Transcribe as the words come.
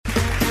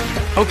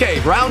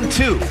Okay, round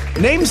two.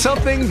 Name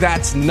something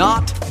that's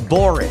not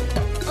boring.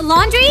 A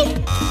laundry?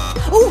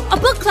 Ooh, a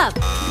book club.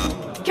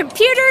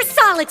 Computer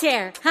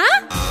solitaire,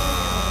 huh?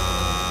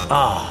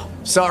 Ah,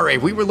 sorry,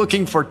 we were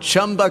looking for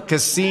Chumba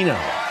Casino.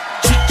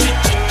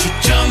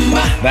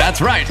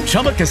 That's right,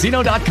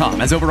 ChumbaCasino.com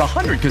has over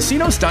 100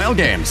 casino-style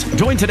games.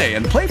 Join today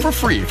and play for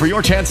free for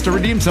your chance to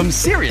redeem some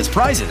serious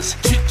prizes.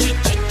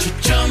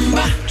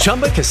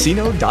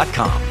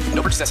 ChumbaCasino.com.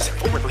 No purchase necessary.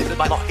 Void where prohibited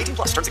by law. 18+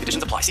 terms and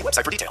conditions apply. See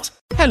website for details.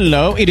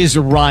 Hello, it is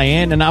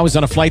Ryan, and I was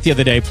on a flight the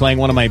other day playing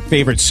one of my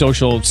favorite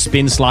social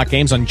spin slot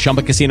games on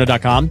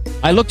ChumbaCasino.com.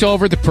 I looked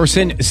over at the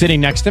person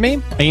sitting next to me,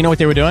 and you know what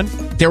they were doing?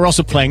 They were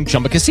also playing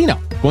Chumba Casino.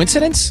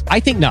 Coincidence? I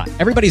think not.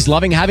 Everybody's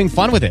loving having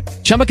fun with it.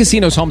 Chumba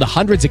Casino is home to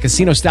hundreds of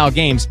casino-style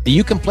games that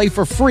you can play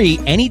for free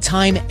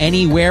anytime,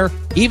 anywhere,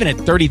 even at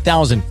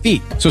 30,000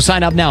 feet. So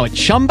sign up now at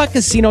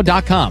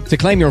ChumbaCasino.com to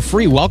claim your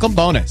free welcome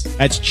bonus.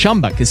 That's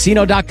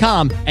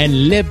ChumbaCasino.com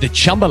and live the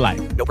Chumba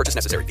life. No purchase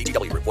necessary.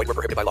 VGW. Void where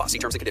prohibited by law. See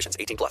terms and conditions.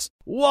 18+.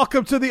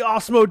 Welcome to the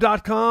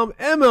Awesemo.com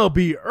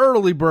MLB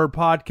Early Bird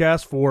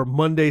Podcast for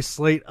Monday's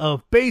slate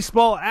of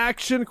baseball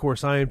action. Of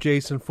course, I am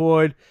Jason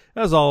Floyd.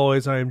 As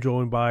always, I am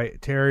joined by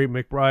Terry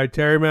McBride.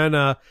 Terry,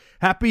 man,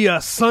 happy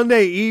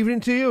Sunday evening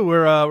to you.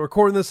 We're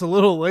recording this a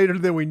little later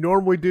than we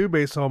normally do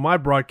based on my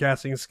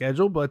broadcasting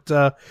schedule. But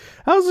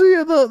how's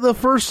the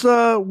first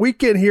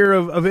weekend here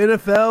of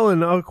NFL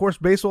and, of course,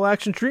 baseball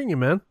action treating you,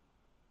 man?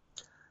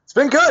 It's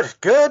been good.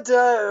 Good.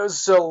 It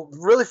was a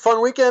really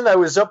fun weekend. I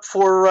was up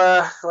for,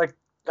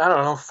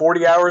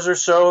 40 hours or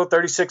so,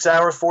 36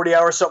 hours, 40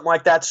 hours, something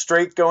like that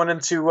straight going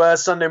into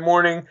Sunday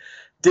morning.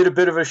 Did a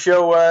bit of a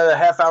show, a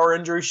half-hour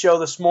injury show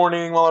this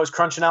morning while I was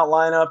crunching out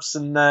lineups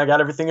and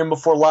got everything in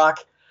before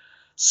lock.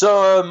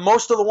 So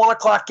most of the 1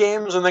 o'clock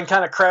games and then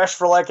kind of crashed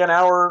for like an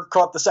hour,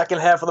 caught the second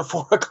half of the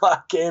 4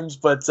 o'clock games.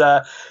 But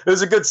it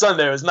was a good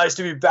Sunday. It was nice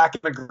to be back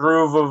in the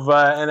groove of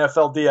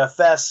NFL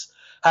DFS.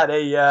 Had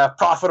a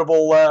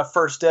profitable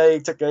first day,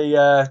 took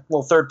a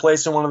little third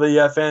place in one of the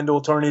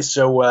FanDuel tourneys.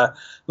 So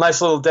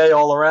nice little day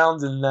all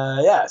around. And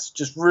it's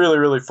just really,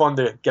 really fun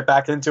to get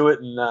back into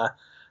it. And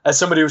as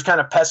somebody who was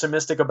kind of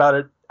pessimistic about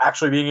it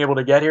actually being able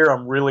to get here,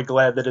 I'm really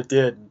glad that it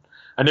did.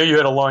 I knew you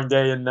had a long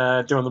day in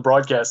doing the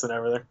broadcast and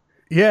everything.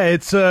 Yeah,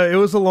 it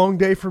was a long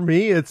day for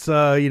me. It's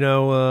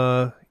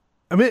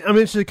I'm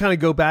interested to kind of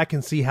go back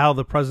and see how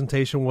the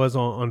presentation was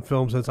on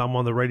film since I'm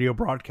on the radio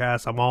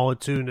broadcast. I'm all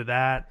attuned to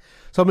that.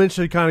 So I'm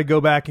interested to kind of go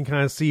back and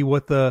kind of see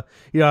what the,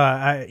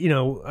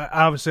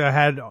 obviously I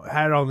had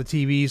it on the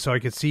TV so I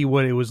could see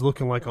what it was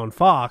looking like on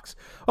Fox.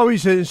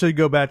 Obviously, interested to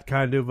go back to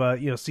kind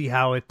of, see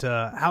how it,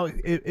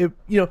 and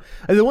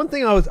the one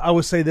thing I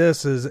would say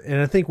this is,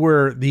 and I think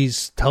where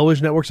these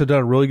television networks have done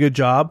a really good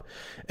job,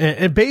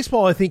 and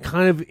baseball, I think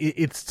kind of,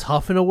 it's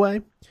tough in a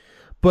way.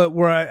 But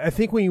where I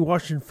think when you're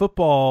watching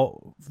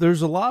football,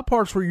 there's a lot of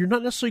parts where you're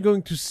not necessarily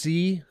going to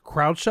see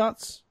crowd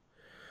shots.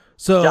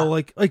 So yeah.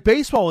 like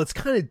baseball, it's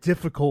kind of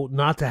difficult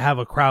not to have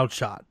a crowd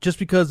shot just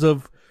because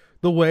of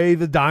the way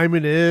the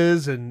diamond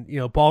is, and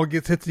ball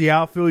gets hit to the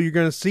outfield, you're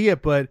going to see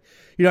it. But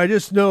I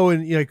just know,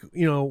 and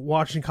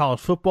watching college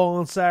football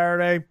on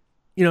Saturday,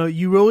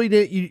 you really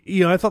did.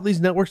 I thought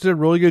these networks did a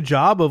really good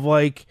job of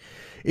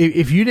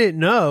if you didn't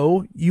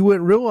know, you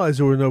wouldn't realize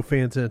there were no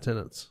fans in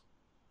attendance.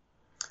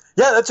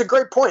 Yeah, that's a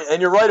great point.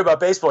 And you're right about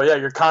baseball. Yeah,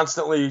 you're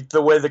constantly,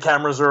 the way the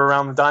cameras are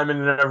around the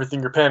diamond and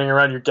everything, you're panning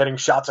around, you're getting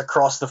shots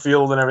across the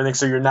field and everything,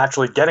 so you're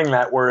naturally getting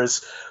that,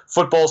 whereas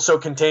football's so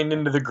contained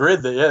into the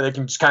grid that, they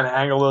can just kind of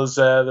angle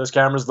those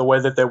cameras the way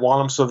that they want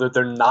them so that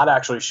they're not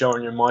actually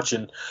showing you much.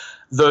 And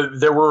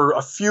there were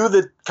a few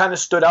that kind of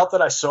stood out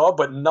that I saw,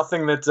 but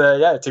nothing that,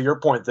 to your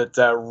point,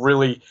 that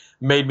really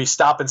made me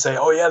stop and say,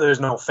 oh, yeah, there's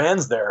no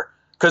fans there.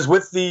 Because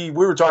we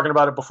were talking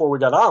about it before we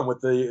got on,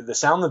 with the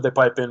sound that they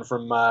pipe in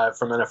from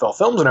NFL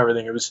Films and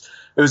everything. It was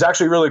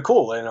actually really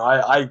cool.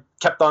 I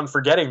kept on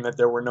forgetting that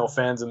there were no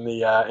fans in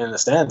the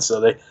stands.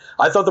 So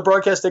I thought the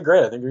broadcast did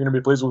great. I think you're going to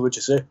be pleased with what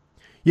you see.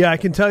 Yeah, I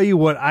can tell you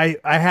what I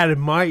had in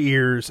my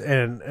ears,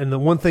 and the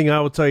one thing I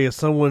will tell you, as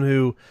someone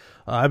who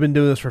I've been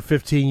doing this for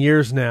 15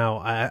 years now,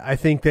 I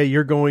think that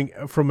you're going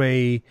from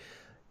a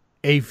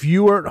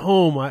viewer at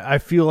home, I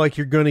feel like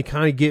you're going to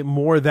kind of get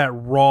more of that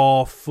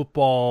raw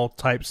football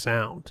type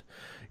sound,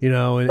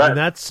 and right.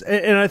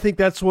 And I think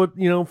that's what,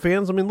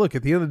 fans, look,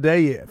 at the end of the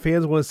day,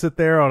 fans want to sit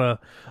there on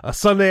a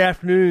Sunday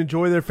afternoon,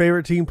 enjoy their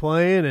favorite team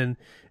playing,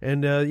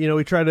 and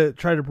we try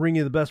to bring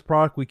you the best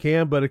product we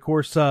can. But of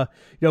course,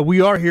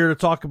 we are here to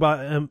talk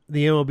about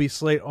the MLB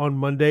slate on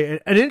Monday,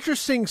 an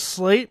interesting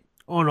slate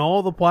on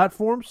all the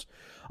platforms.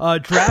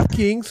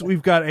 DraftKings,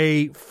 we've got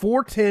a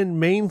 4-10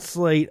 main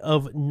slate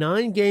of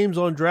 9 games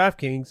on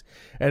DraftKings.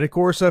 And, of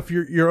course, if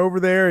you're over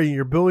there and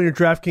you're building your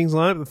DraftKings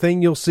lineup, the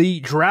thing you'll see,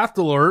 Draft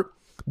Alert,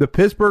 the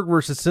Pittsburgh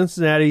versus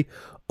Cincinnati,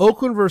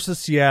 Oakland versus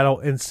Seattle,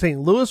 and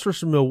St. Louis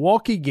versus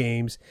Milwaukee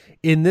games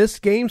in this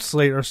game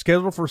slate are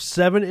scheduled for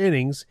 7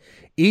 innings.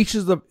 Each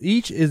is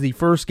the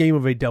first game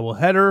of a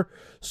doubleheader.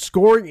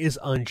 Scoring is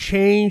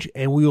unchanged,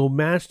 and we will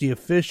match the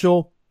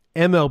official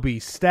MLB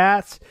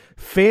stats.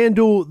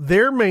 FanDuel,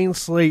 their main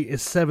slate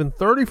is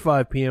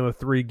 7:35 p.m. of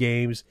 3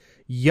 games.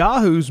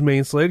 Yahoo's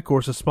main slate, of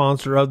course, a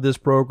sponsor of this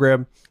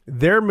program,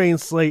 their main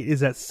slate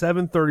is at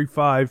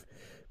 7:35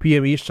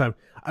 p.m. each time.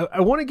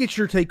 I want to get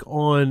your take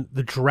on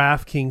the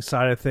DraftKings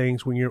side of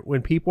things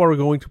when people are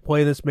going to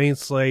play this main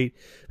slate,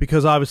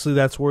 because obviously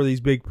that's where these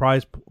big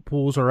prize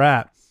pools are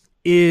at.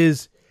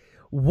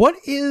 What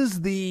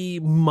is the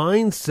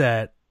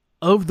mindset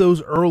of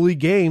those early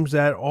games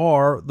that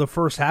are the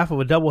first half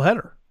of a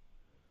doubleheader?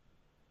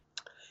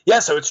 Yeah,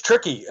 so it's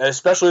tricky,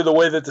 especially the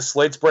way that the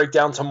slates break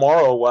down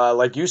tomorrow.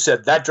 Like you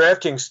said, that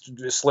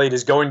DraftKings slate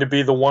is going to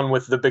be the one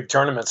with the big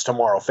tournaments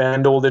tomorrow.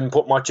 FanDuel didn't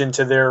put much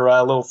into their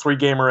little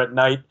 3-gamer at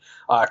night,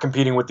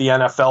 competing with the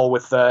NFL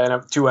with 2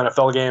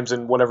 NFL games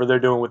and whatever they're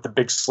doing with the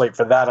big slate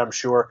for that, I'm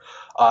sure.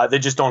 They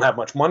just don't have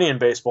much money in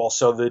baseball.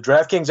 So the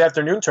DraftKings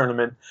afternoon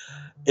tournament,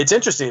 it's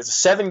interesting.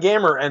 It's a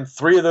 7-gamer, and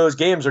 3 of those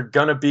games are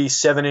going to be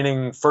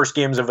 7-inning first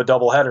games of a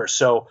doubleheader.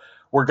 So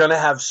we're going to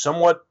have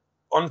somewhat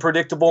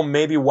unpredictable,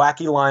 maybe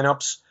wacky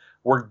lineups.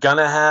 We're going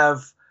to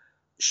have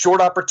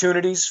short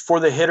opportunities for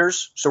the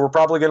hitters, so we're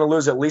probably going to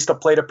lose at least a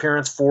plate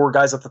appearance for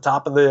guys at the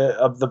top of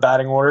the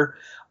batting order.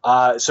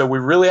 So we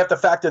really have to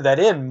factor that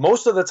in.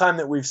 Most of the time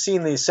that we've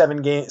seen these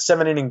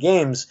 7-inning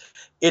games,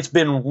 it's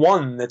been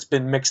one that's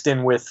been mixed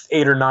in with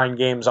 8 or 9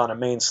 games on a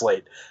main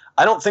slate.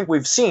 I don't think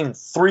we've seen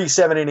 3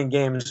 7-inning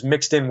games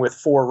mixed in with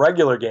 4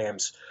 regular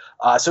games.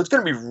 So it's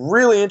going to be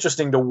really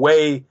interesting to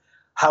weigh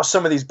how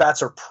some of these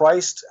bats are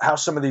priced, how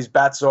some of these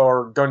bats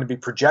are going to be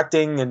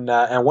projecting,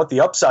 and what the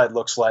upside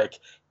looks like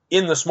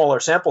in the smaller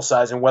sample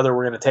size, and whether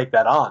we're going to take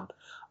that on.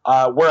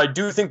 Where I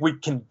do think we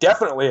can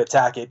definitely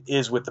attack it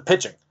is with the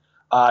pitching.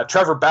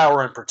 Trevor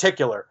Bauer in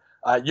particular,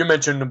 you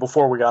mentioned him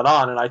before we got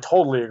on, and I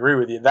totally agree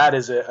with you. That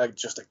is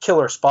just a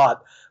killer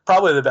spot,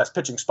 probably the best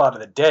pitching spot of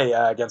the day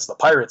against the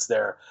Pirates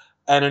there.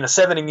 And in a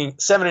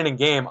 7-inning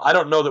game, I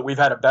don't know that we've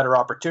had a better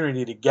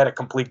opportunity to get a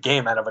complete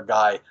game out of a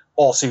guy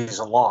all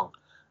season long.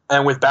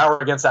 And with Bauer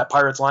against that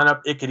Pirates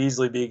lineup, it could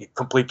easily be a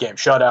complete game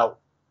shutout,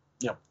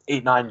 8-9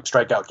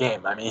 strikeout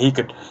game. I mean, he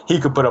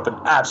could put up an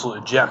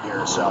absolute gem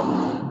here. So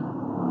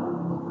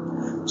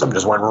something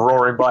just went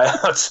roaring by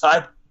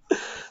outside.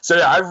 So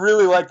yeah, I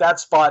really like that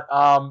spot.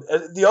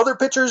 The other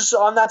pitchers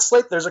on that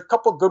slate, there's a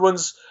couple good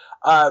ones.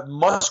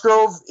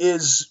 Musgrove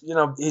is,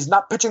 he's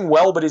not pitching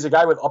well, but he's a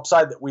guy with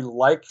upside that we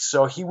like.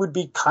 So he would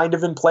be kind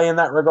of in play in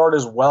that regard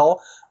as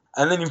well.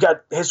 And then you've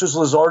got Jesus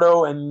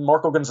Luzardo and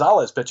Marco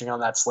Gonzalez pitching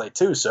on that slate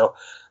too. So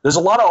there's a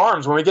lot of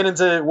arms. When we get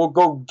into, we'll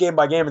go game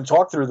by game and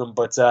talk through them.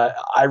 But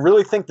I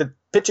really think that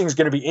pitching is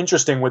going to be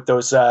interesting with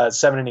those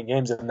 7-inning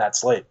games in that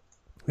slate.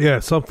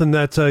 Yeah, something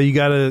that you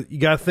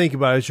gotta think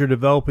about as you're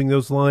developing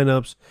those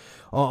lineups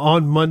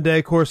on Monday.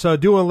 Of course, I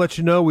do want to let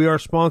you know we are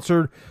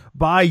sponsored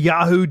by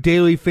Yahoo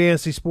Daily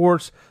Fantasy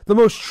Sports, the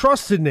most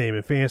trusted name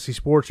in fantasy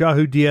sports.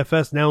 Yahoo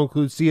DFS now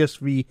includes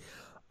CSV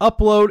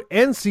upload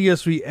and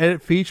CSV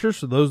edit features,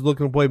 so those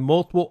looking to play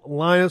multiple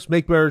lineups,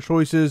 make better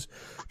choices,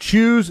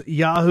 choose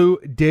Yahoo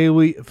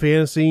Daily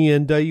Fantasy.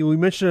 And we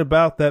mentioned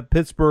about that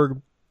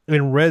Pittsburgh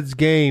and Reds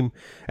game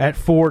at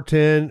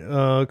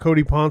 4:10.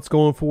 Cody Ponce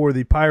going for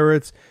the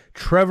Pirates,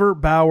 Trevor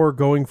Bauer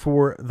going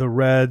for the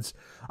Reds.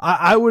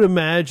 I would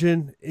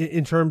imagine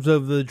in terms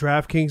of the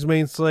DraftKings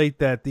main slate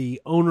that the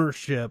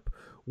ownership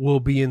will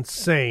be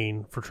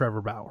insane for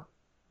Trevor Bauer.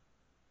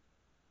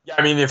 Yeah,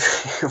 I mean,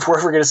 if we're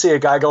ever going to see a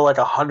guy go like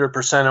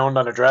 100% owned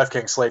on a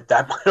DraftKings slate,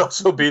 that might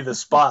also be the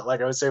spot, like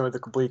I was saying with the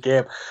complete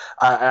game.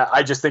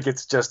 I just think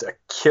it's just a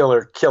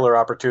killer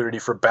opportunity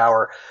for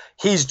Bauer.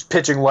 He's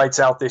pitching lights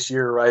out this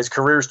year. His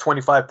career's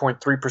 25.3%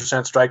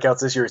 strikeouts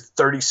this year. He's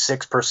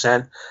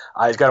 36%.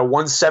 He's got a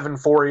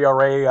 1.74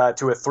 ERA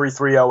to a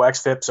 3.30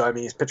 xFIP, so I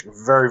mean, he's pitching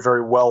very,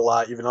 very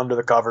well, even under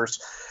the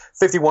covers.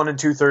 51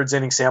 2/3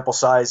 inning sample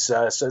size,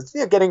 so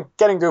yeah, getting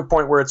to a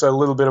point where it's a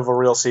little bit of a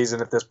real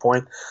season at this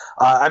point.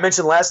 I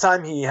mentioned last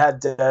time he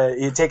had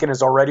taken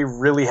his already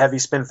really heavy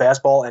spin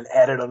fastball and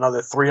added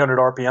another 300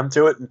 RPM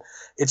to it, and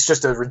it's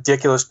just a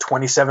ridiculous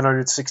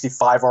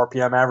 2,765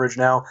 RPM average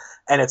now,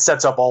 and it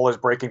sets up all his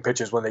breaking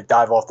pitches when they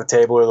dive off the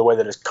table, or the way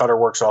that his cutter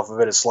works off of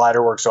it, his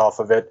slider works off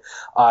of it.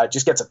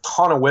 Just gets a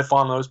ton of whiff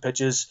on those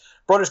pitches.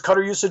 Brought his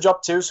cutter usage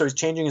up too, so he's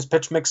changing his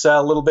pitch mix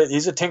a little bit.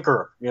 He's a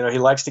tinkerer. He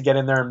likes to get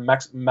in there and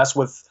mess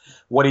with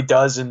what he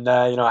does and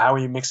how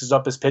he mixes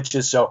up his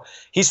pitches. So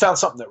he's found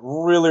something that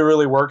really,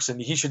 really works, and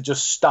he should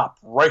just stop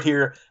right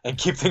here and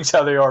keep things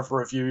how they are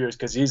for a few years,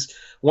 because he's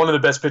one of the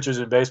best pitchers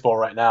in baseball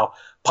right now.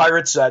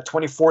 Pirates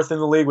 24th in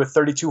the league with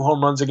 32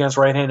 home runs against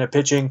right-handed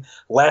pitching.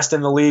 Last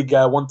in the league,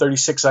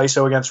 136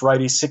 ISO against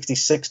righties,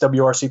 66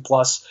 WRC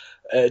plus.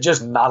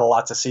 Just not a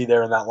lot to see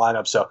there in that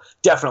lineup. So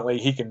definitely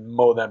he can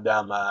mow them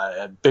down.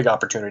 A big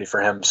opportunity for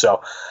him.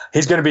 So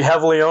he's going to be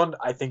heavily owned.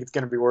 I think it's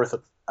going to be worth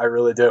it. I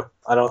really do.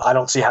 I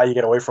don't see how you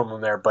get away from him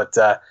there, but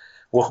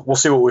we'll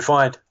see what we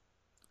find.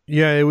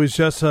 Yeah, it was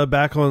just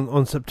back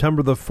on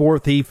September the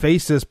 4th. He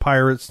faced this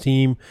Pirates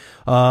team.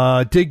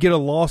 Did get a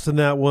loss in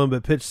that one,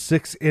 but pitched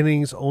 6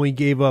 innings, only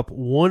gave up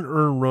 1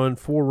 earned run,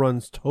 4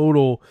 runs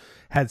total.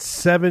 had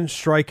 7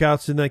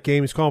 strikeouts in that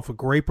game. He's calling for a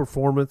great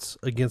performance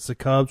against the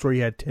Cubs, where he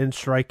had 10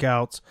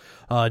 strikeouts,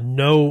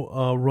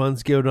 no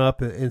runs given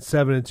up in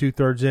 7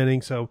 2/3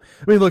 innings. So,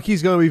 I mean, look,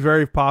 he's going to be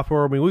very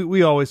popular. I mean,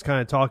 we always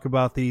kind of talk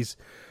about these.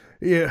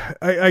 Yeah,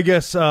 I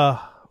guess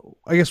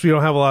we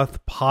don't have a lot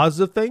of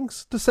positive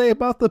things to say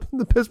about the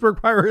Pittsburgh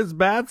Pirates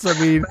bats. I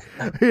mean,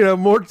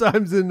 more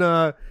times than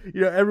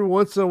every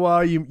once in a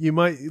while you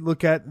might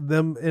look at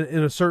them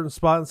in a certain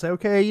spot and say,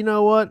 okay, you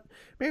know what?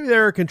 Maybe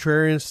they're a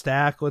contrarian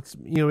stack. Let's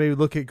maybe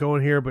look at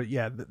going here. But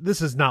yeah,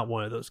 this is not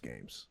one of those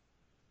games.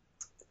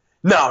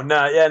 No,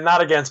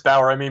 not against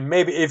Bauer. I mean,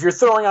 maybe if you're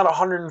throwing out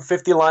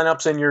 150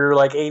 lineups and you're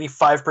like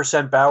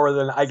 85% Bauer,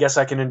 then I guess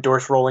I can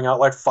endorse rolling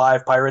out like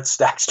 5 Pirates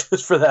stacks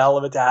just for the hell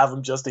of it to have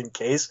them just in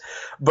case.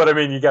 But I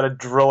mean, you got to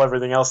drill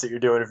everything else that you're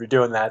doing if you're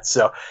doing that.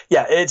 So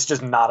yeah, it's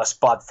just not a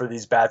spot for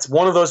these bats.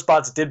 One of those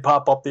spots did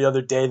pop up the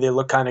other day. They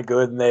look kind of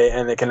good and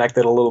they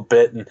connected a little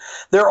bit. And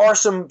there are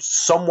some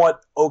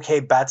somewhat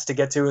okay bats to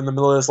get to in the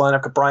middle of this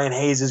lineup. Brian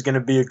Hayes is going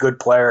to be a good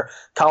player.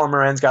 Colin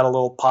Moran's got a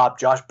little pop.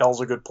 Josh Bell's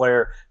a good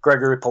player.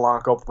 Gregory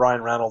Polanco,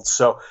 Brian Reynolds.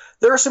 So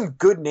there are some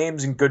good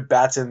names and good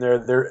bats in there.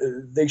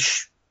 They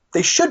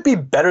should be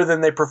better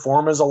than they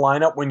perform as a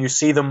lineup when you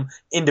see them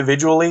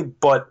individually,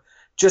 but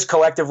just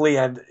collectively,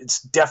 and it's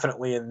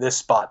definitely in this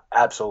spot,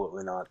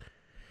 absolutely not.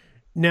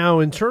 Now,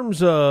 in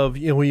terms of,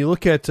 when you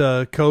look at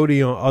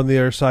Cody on the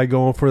other side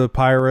going for the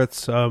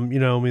Pirates,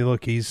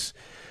 look, he's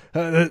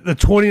the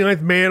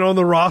 29th man on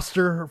the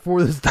roster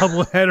for this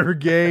doubleheader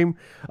game.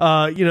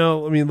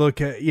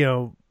 Look at,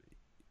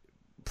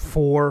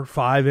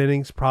 4-5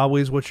 innings probably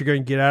is what you're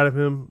going to get out of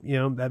him.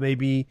 That may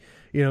be,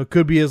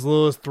 could be as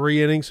little as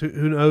 3 innings.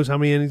 Who knows how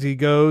many innings he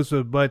goes?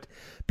 But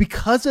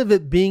because of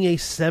it being a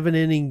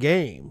 7-inning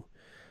game,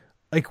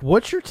 like,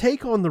 what's your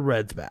take on the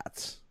Reds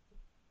bats?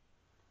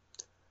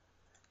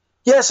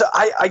 Yes,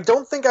 I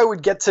don't think I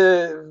would get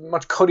to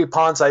much Cody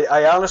Ponce.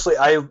 I honestly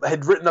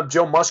had written up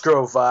Joe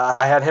Musgrove. I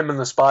had him in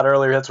the spot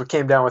earlier. That's what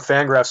came down with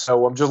Fangraphs.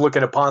 So I'm just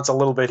looking at Ponce a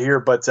little bit here,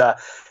 but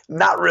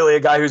not really a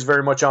guy who's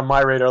very much on my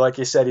radar. Like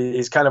you said,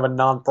 he's kind of a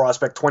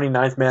non-prospect,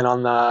 29th man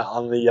on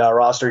the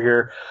roster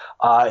here.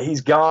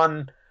 He's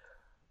gone.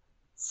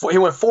 He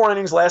went 4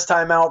 innings last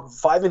time out,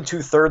 5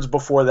 2/3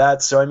 before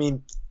that. So I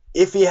mean,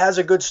 if he has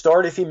a good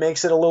start, if he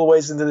makes it a little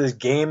ways into this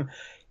game,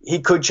 he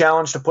could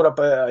challenge to put up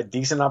a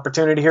decent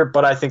opportunity here,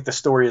 but I think the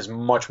story is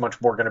much, much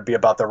more going to be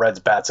about the Reds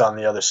bats on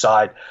the other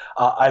side.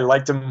 I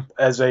liked him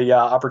as a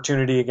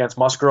opportunity against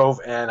Musgrove,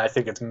 and I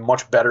think it's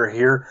much better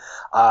here.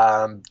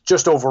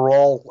 Just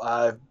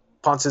overall,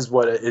 Ponce is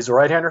a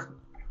right-hander?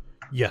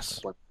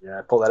 Yes.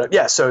 Yeah, pull that up.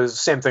 Yeah, so the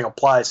same thing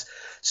applies.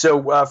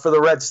 So for the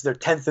Reds, they're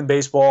 10th in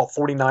baseball,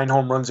 49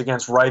 home runs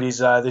against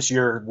righties this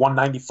year,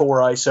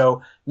 194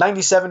 ISO,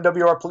 97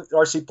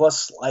 WRC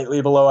plus,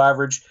 slightly below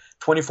average.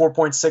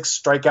 24.6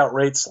 strikeout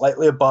rate,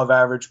 slightly above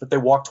average, but they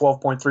walk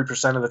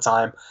 12.3% of the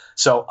time.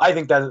 So I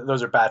think that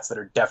those are bats that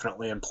are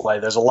definitely in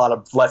play. There's a lot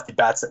of lefty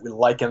bats that we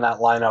like in that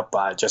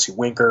lineup. Jesse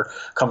Winker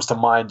comes to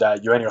mind.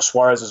 Eugenio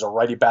Suarez is a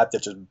righty bat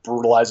that just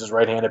brutalizes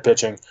right-handed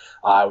pitching.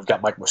 We've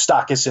got Mike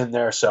Moustakas in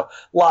there. So a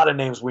lot of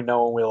names we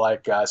know and we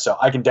like. So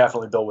I can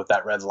definitely build with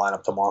that Reds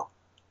lineup tomorrow.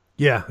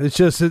 Yeah, it's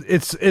just to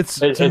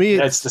me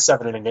it's the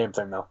 7-inning game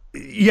thing though.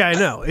 Yeah, I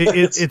know.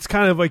 It's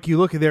kind of like you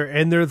look at there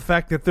and they're the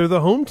fact that they're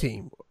the home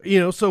team.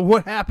 So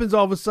what happens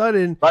all of a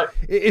sudden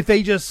if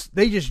they just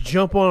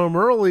jump on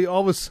them early?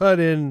 All of a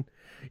sudden,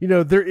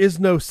 there is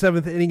no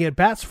 7th inning at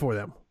bats for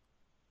them.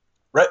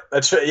 Right.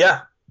 That's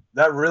yeah.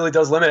 That really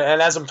does limit it.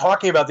 And as I'm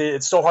talking about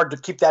it's so hard to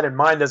keep that in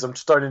mind as I'm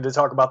starting to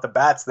talk about the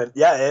bats.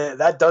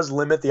 That does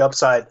limit the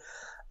upside.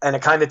 And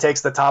it kind of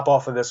takes the top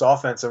off of this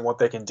offense and what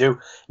they can do.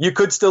 You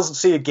could still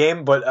see a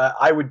game, but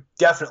I would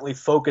definitely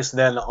focus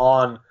then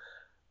on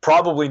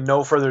probably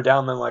no further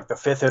down than like the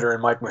 5th hitter in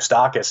Mike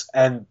Moustakas.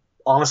 And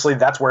honestly,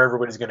 that's where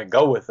everybody's going to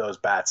go with those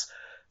bats.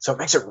 So it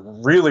makes it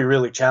really,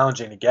 really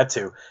challenging to get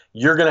to.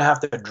 You're going to have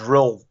to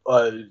drill,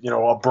 a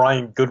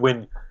Brian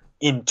Goodwin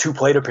in 2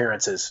 plate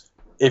appearances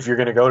if you're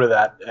going to go to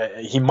that.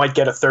 He might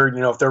get a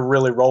 3rd. If they're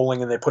really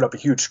rolling and they put up a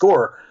huge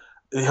score,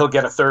 he'll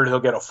get a 3rd, he'll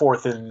get a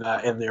 4th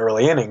in the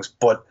early innings.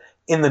 But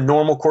in the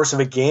normal course of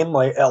a game,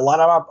 like a lot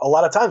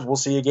of times we'll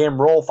see a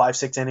game roll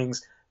 5-6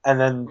 innings and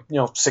then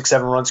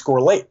 6-7 runs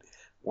score late.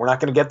 We're not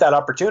going to get that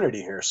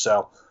opportunity here.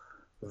 So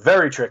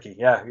very tricky.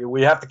 Yeah,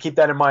 we have to keep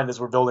that in mind as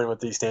we're building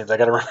with these teams. I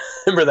got to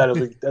remember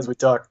that as we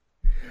talk.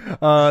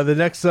 The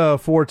next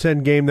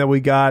 4-10 game that we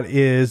got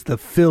is the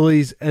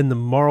Phillies and the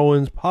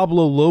Marlins.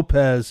 Pablo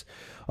Lopez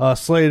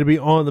slated to be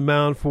on the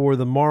mound for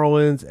the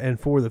Marlins, and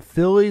for the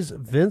Phillies,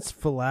 Vince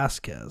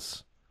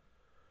Velasquez.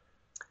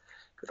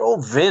 Good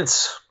old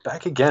Vince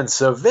back again.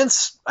 So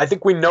Vince, I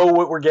think we know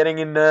what we're getting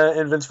in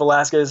Vince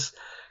Velasquez.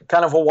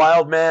 Kind of a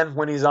wild man.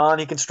 When he's on,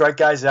 he can strike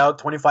guys out.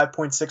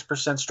 25.6%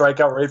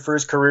 strikeout rate for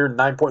his career,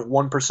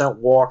 9.1%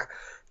 walk.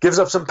 Gives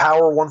up some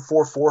power,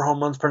 144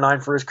 home runs per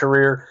 9 for his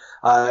career.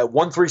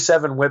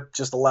 137 whip,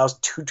 just allows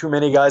too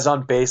many guys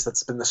on base.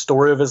 That's been the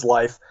story of his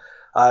life.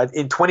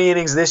 In 20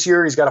 innings this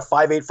year, he's got a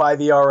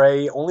 5.85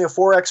 ERA, only a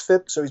 4x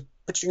FIP, so he's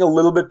pitching a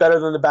little bit better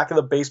than the back of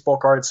the baseball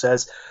card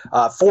says.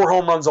 4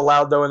 home runs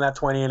allowed, though, in that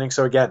 20 innings.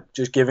 So, again,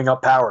 just giving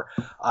up power.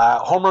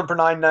 Home run per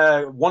 9,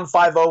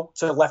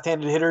 150 to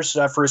left-handed hitters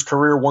for his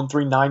career,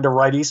 139 to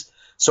righties.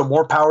 So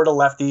more power to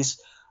lefties.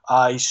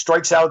 He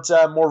strikes out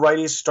more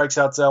righties, strikes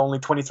out only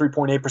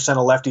 23.8% of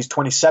lefties,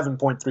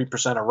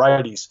 27.3% of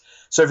righties.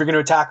 So if you're going to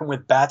attack him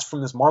with bats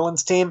from this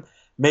Marlins team,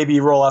 maybe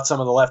you roll out some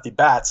of the lefty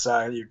bats,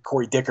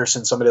 Corey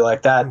Dickerson, somebody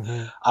like that.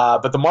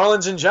 Mm-hmm. But the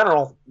Marlins in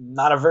general,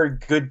 not a very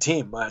good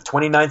team.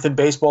 29th in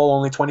baseball,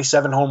 only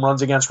 27 home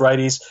runs against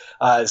righties,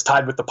 is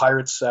tied with the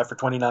Pirates for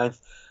 29th.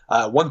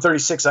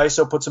 136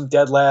 ISO puts him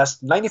dead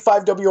last.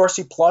 95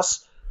 WRC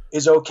plus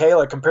is okay,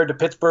 like compared to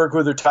Pittsburgh,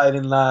 who they're tied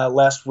in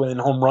last in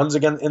home runs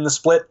again in the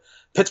split.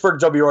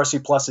 Pittsburgh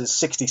WRC plus is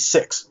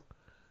 66.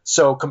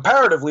 So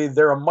comparatively,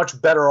 they're a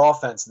much better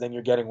offense than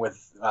you're getting with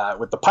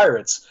the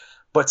Pirates,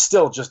 but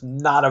still just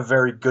not a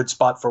very good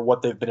spot for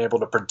what they've been able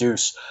to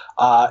produce.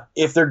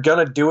 If they're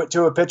going to do it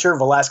to a pitcher,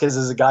 Velasquez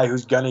is a guy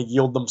who's going to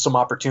yield them some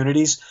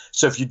opportunities.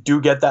 So if you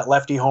do get that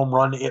lefty home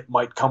run, it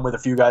might come with a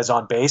few guys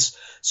on base.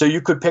 So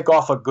you could pick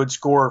off a good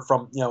score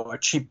from a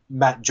cheap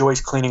Matt Joyce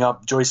cleaning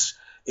up. Joyce,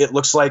 it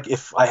looks like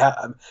if I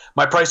have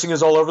my pricing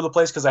is all over the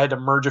place because I had to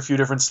merge a few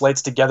different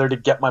slates together to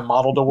get my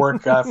model to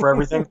work for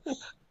everything.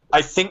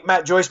 I think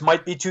Matt Joyce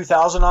might be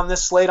 2,000 on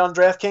this slate on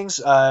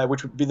DraftKings,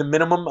 which would be the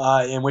minimum.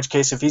 In which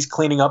case, if he's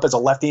cleaning up as a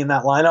lefty in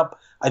that lineup,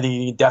 I think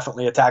you can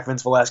definitely attack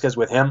Vince Velasquez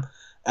with him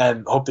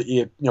and hope that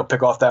you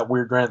pick off that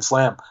weird grand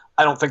slam.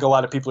 I don't think a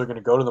lot of people are going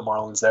to go to the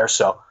Marlins there,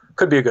 so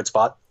could be a good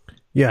spot.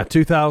 Yeah,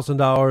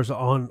 $2,000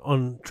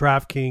 on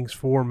DraftKings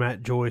for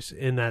Matt Joyce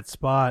in that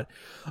spot.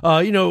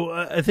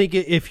 I think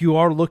if you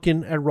are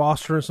looking at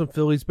rostering some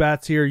Phillies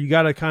bats here, you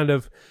got to kind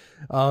of,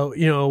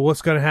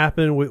 what's going to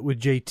happen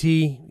with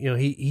JT.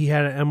 He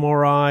had an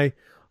MRI.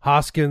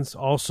 Hoskins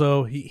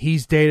also,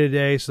 he's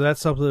day-to-day, so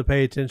that's something to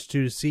pay attention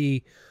to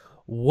see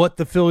what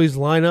the Phillies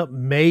lineup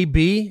may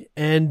be.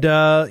 And,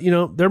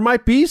 there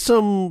might be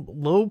some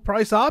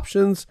low-price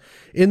options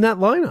in that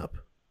lineup.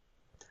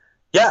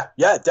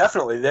 Yeah,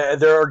 definitely.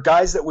 There are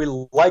guys that we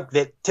like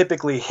that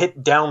typically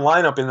hit down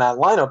lineup in that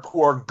lineup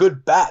who are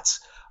good bats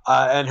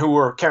and who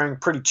are carrying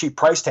pretty cheap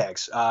price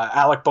tags.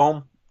 Alec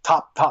Boehm,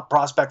 top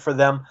prospect for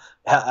them,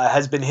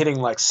 has been hitting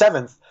like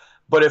 7th.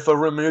 But if a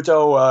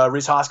Realmuto,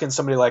 Rhys Hoskins,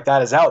 somebody like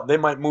that is out, they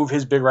might move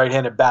his big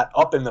right-handed bat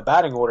up in the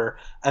batting order,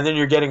 and then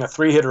you're getting a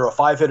 3-hitter, a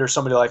 5-hitter,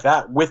 somebody like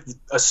that with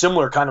a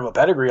similar kind of a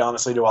pedigree,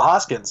 honestly, to a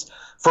Hoskins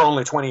for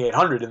only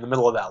 $2,800 in the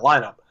middle of that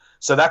lineup.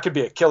 So that could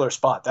be a killer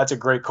spot. That's a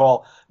great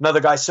call. Another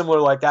guy similar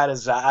like that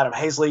is Adam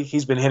Hazley.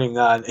 He's been hitting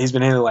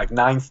like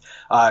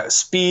 9th.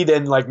 Speed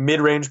and like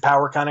mid-range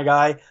power kind of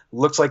guy.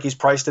 Looks like he's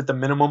priced at the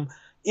minimum.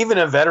 Even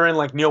a veteran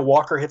like Neil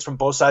Walker hits from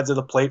both sides of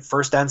the plate,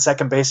 first and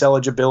second base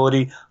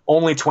eligibility,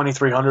 only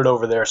 $2,300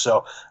 over there.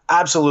 So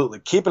absolutely,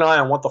 keep an eye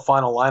on what the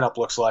final lineup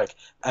looks like.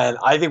 And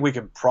I think we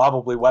can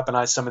probably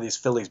weaponize some of these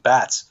Phillies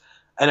bats.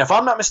 And if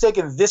I'm not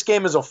mistaken, this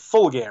game is a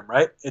full game,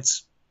 right?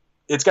 It's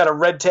got a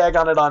red tag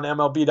on it on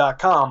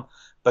MLB.com,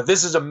 but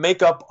this is a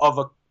makeup of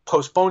a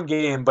postponed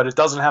game, but it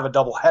doesn't have a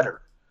double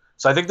header.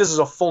 So I think this is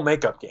a full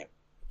makeup game.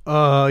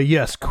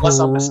 Yes, cool. Unless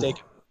I'm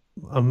mistaken.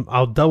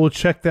 I'll double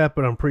check that,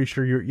 but I'm pretty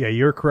sure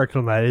you're correct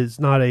on that. It's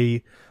not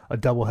a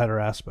double header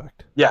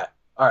aspect. Yeah.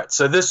 All right.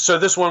 So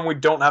this one we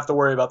don't have to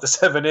worry about the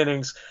 7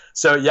 innings.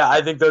 So yeah,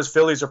 I think those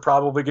Phillies are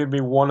probably going to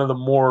be one of the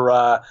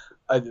more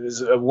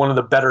one of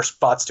the better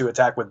spots to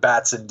attack with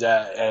bats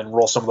and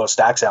roll some of those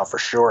stacks out for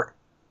sure.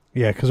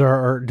 Yeah, because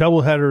our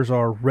double headers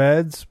are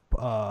Reds,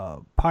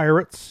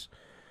 Pirates,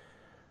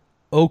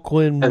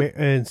 Oakland,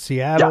 and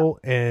Seattle,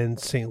 and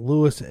St.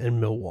 Louis and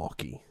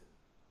Milwaukee.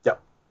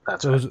 Yep,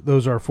 that's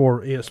those are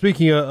 4. Yeah,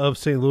 speaking of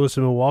St. Louis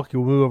and Milwaukee,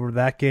 we'll move over to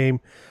that game.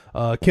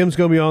 Kim's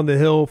going to be on the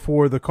hill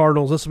for the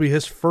Cardinals. This will be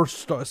his first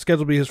start,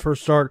 scheduled to be his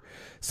first start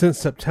since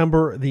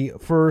September the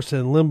 1st,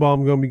 and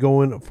Lindbaum going to be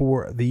going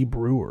for the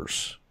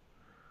Brewers.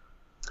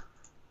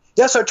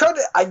 Yeah, so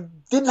I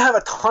didn't have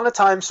a ton of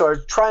time, so I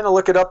was trying to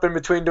look it up in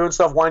between doing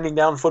stuff, winding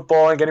down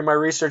football and getting my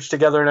research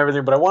together and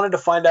everything, but I wanted to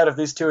find out if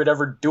these two had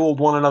ever dueled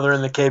one another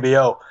in the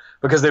KBO,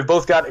 because they've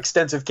both got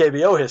extensive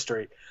KBO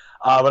history.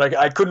 But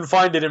I couldn't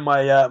find it in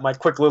my my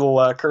quick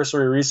little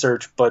cursory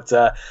research. But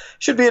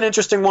should be an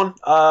interesting one.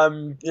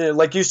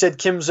 Like you said,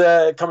 Kim's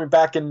coming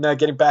back and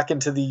getting back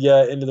into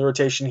the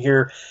rotation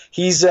here.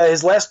 He's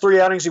his last 3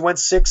 outings, he went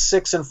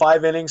 6 and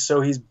 5 innings,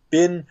 so he's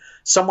been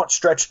somewhat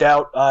stretched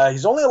out.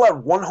 He's only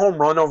allowed 1 home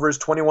run over his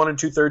 21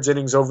 2/3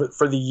 innings over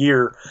for the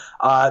year.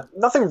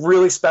 Nothing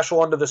really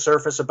special under the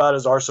surface about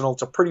his arsenal.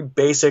 It's a pretty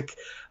basic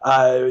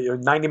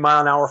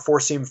 90-mile-an-hour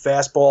 4-seam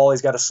fastball.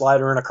 He's got a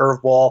slider and a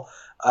curveball.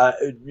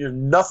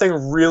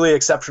 Nothing really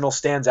exceptional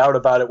stands out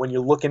about it when you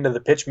look into the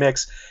pitch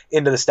mix,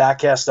 into the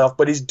StatCast stuff,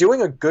 but he's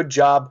doing a good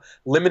job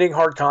limiting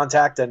hard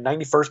contact, a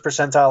 91st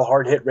percentile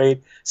hard hit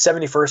rate,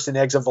 71st in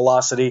exit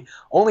velocity,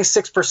 only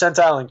 6th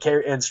percentile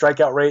in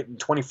strikeout rate, and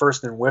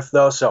 21st in whiff,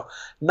 though, so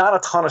not a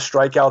ton of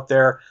strikeout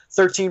there.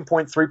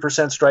 13.3%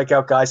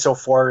 strikeout guy so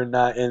far in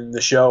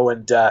the show,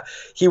 and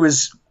he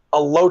was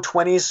a low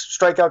 20s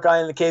strikeout guy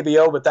in the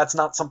KBO, but that's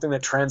not something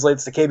that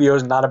translates. The KBO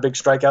is not a big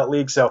strikeout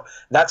league, so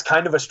that's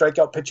kind of a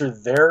strikeout pitcher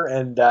there,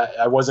 and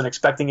I wasn't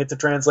expecting it to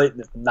translate,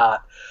 and it's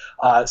not.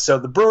 So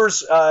the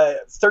Brewers,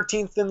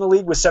 13th in the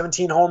league with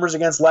 17 homers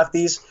against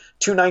lefties,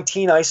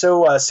 219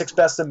 ISO, sixth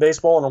best in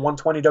baseball, and a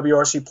 120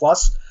 WRC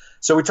plus.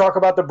 So we talk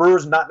about the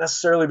Brewers not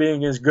necessarily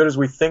being as good as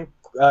we think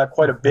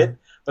quite a bit,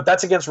 but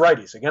that's against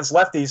righties. Against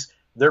lefties,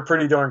 they're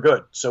pretty darn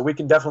good. So we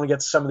can definitely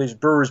get to some of these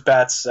Brewers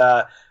bats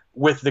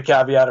with the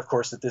caveat, of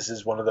course, that this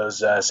is one of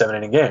those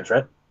 7-inning games,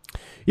 right?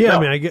 Yeah, no, I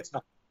mean, I get.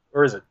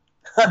 Or is it?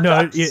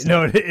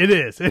 It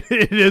is.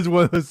 It is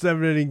one of those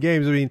 7-inning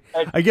games. I mean,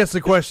 I guess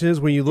the question is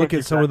when you look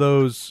at some of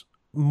those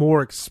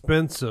more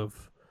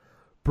expensive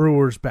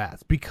Brewers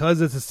bats,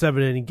 because it's a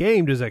 7-inning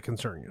game, does that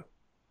concern you?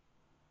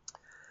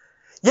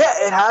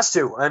 Yeah, it has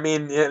to. I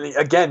mean,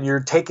 again,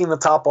 you're taking the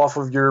top off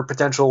of your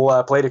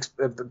potential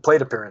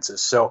plate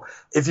appearances. So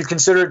if you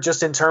consider it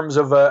just in terms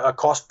of a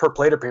cost per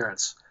plate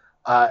appearance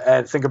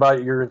and think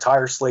about your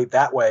entire slate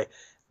that way,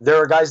 there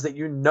are guys that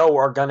you know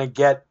are going to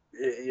get,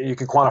 you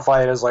can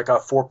quantify it as like a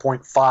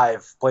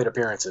 4.5 plate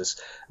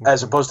appearanrances,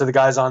 as opposed to the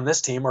guys on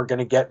this team are going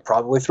to get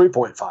probably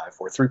 3.5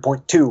 or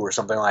 3.2 or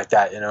something like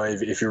that,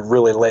 if you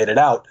really laid it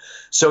out.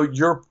 So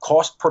your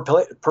cost per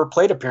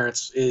plate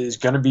appearance is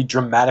going to be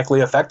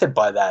dramatically affected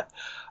by that.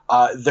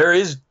 There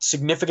is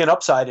significant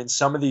upside in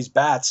some of these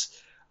bats,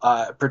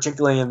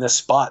 particularly in this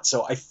spot.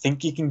 So I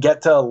think you can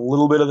get to a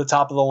little bit of the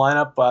top of the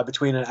lineup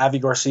between an Avi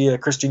Garcia,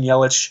 Christian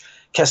Yelich,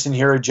 Keston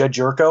Hiura, Jed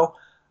Jerko.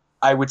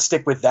 I would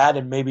stick with that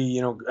and maybe,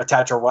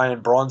 attach a Ryan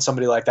Braun,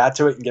 somebody like that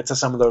to it and get to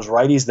some of those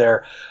righties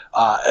there.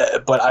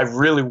 But I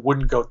really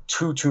wouldn't go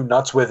too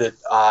nuts with it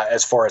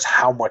as far as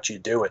how much you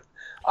do it.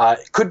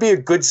 It could be a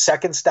good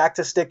second stack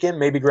to stick in,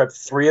 maybe grab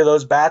 3 of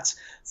those bats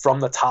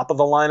from the top of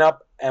the lineup,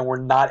 and we're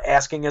not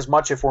asking as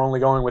much if we're only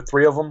going with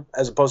 3 of them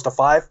as opposed to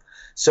 5.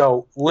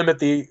 So limit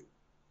the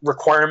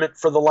requirement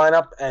for the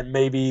lineup, and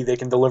maybe they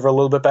can deliver a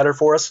little bit better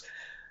for us.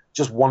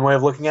 Just one way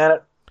of looking at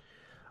it.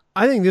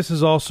 I think this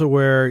is also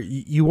where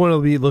you want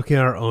to be looking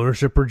at our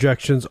ownership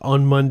projections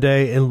on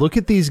Monday and look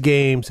at these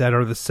games that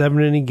are the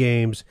 7-inning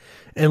games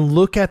and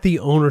look at the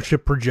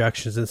ownership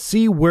projections and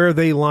see where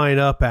they line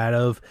up at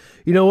of,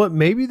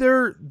 maybe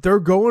they're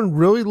going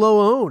really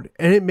low owned,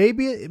 and it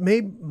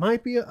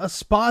might be a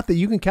spot that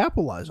you can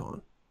capitalize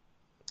on.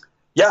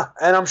 Yeah,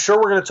 and I'm sure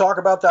we're going to talk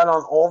about that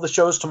on all the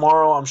shows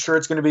tomorrow. I'm sure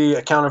it's going to be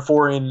accounted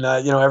for in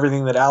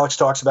everything that Alex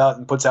talks about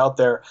and puts out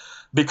there.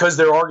 Because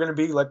there are going to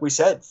be, like we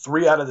said,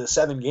 3 out of the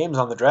 7 games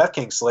on the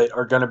DraftKings slate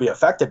are going to be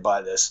affected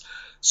by this.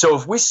 So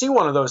if we see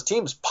one of those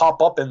teams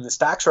pop up in the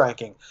stacks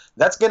ranking,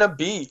 that's going to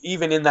be,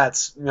 even in that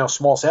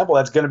small sample,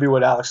 that's going to be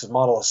what Alex's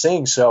model is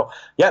seeing. So,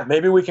 yeah,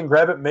 maybe we can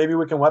grab it. Maybe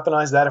we can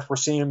weaponize that if we're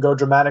seeing him go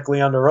dramatically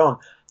under own.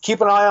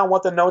 Keep an eye on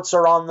what the notes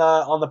are on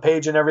the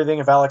page and everything.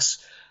 If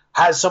Alex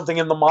has something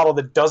in the model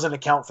that doesn't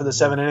account for the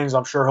 7 innings,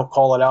 I'm sure he'll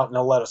call it out and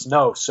he'll let us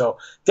know. So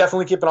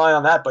definitely keep an eye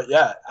on that. But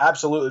yeah,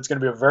 absolutely, it's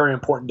going to be a very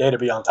important day to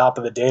be on top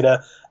of the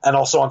data and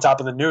also on top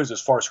of the news as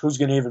far as who's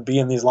going to even be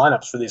in these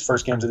lineups for these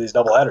first games of these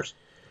doubleheaders.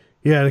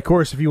 Yeah, and of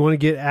course, if you want to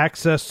get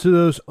access to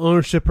those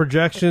ownership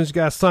projections, you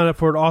got to sign up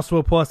for an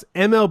Awesemo Plus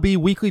MLB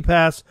Weekly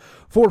Pass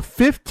for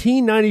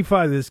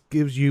 $15.95. This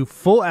gives you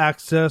full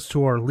access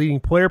to our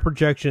leading player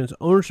projections,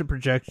 ownership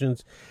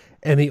projections,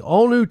 and the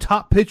all-new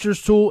Top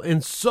Pitchers tool,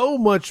 and so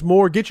much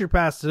more. Get your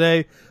pass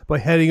today by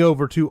heading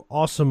over to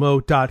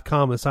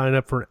Awesemo.com and sign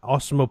up for an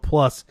Awesemo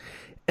Plus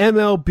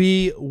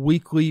MLB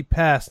Weekly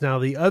Pass. Now,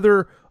 the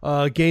other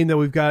game that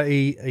we've got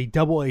a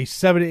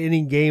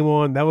 7-inning game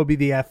on, that would be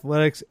the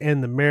Athletics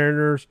and the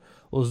Mariners.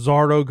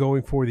 Luzardo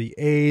going for the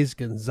A's,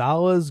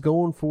 Gonzalez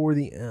going for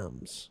the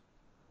M's.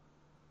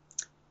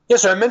 Yeah,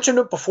 so I mentioned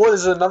it before.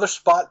 This is another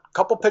spot,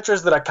 couple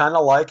pitchers that I kind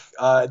of like.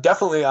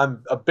 Definitely,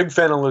 I'm a big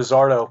fan of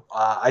Luzardo.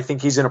 I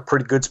think he's in a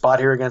pretty good spot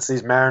here against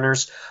these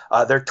Mariners.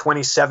 They're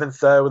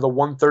 27th with a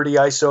 130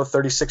 ISO,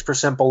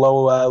 36%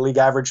 below league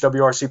average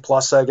WRC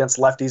plus against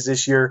lefties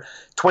this year.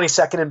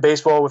 22nd in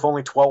baseball with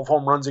only 12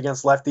 home runs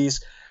against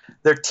lefties.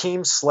 Their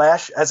team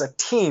slash, as a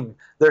team,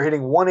 they're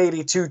hitting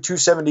 182,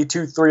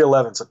 272,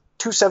 311. So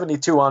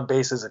 272 on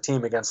base as a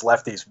team against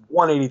lefties,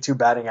 182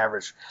 batting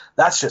average.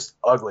 That's just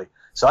ugly.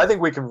 So I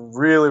think we can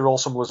really roll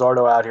some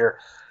Luzardo out here.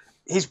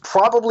 He's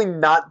probably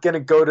not going to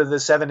go to the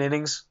 7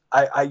 innings.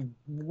 I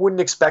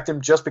wouldn't expect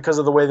him just because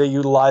of the way they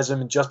utilize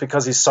him and just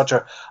because he's such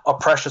a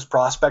precious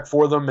prospect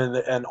for them and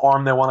an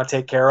arm they want to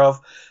take care of.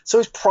 So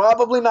he's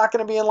probably not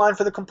going to be in line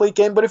for the complete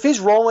game. But if he's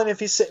rolling, if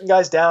he's sitting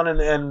guys down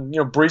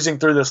and breezing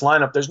through this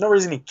lineup, there's no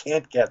reason he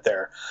can't get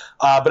there.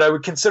 But I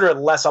would consider it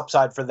less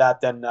upside for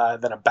that than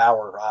a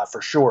Bauer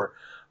for sure.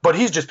 But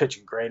he's just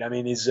pitching great. I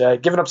mean, he's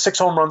given up 6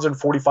 home runs in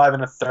 45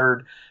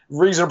 1/3.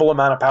 Reasonable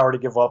amount of power to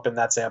give up in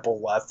that sample.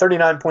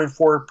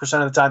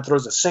 39.4% of the time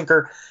throws a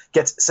sinker,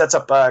 sets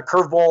up a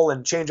curveball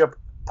and changeup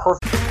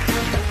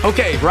perfect.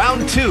 Okay,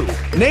 round 2.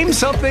 Name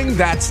something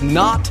that's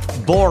not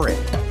boring.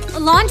 A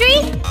laundry?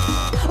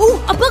 Ooh,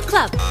 a book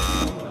club.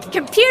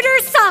 Computer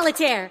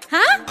solitaire,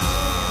 huh?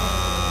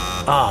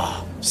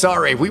 Ah,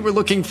 sorry, we were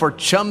looking for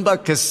Chumba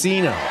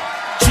Casino.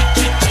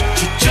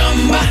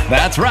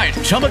 That's right.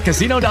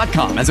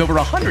 ChumbaCasino.com has over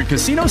 100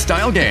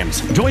 casino-style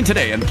games. Join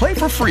today and play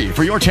for free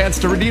for your chance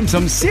to redeem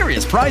some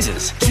serious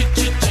prizes.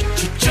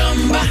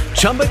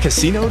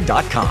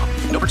 ChumbaCasino.com.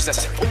 No purchase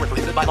necessary. Void where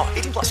prohibited by law.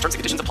 18 plus. Terms and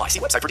conditions apply. See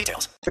website for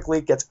details.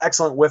 Typically gets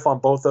excellent whiff on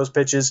both those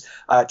pitches.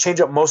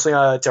 Change up mostly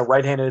to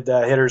right-handed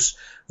hitters.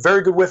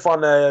 Very good whiff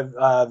on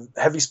the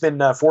heavy spin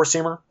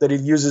four-seamer that he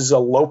uses a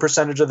low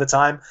percentage of the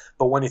time,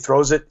 but when he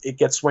throws it, it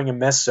gets swing and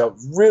miss. So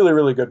really,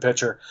 really good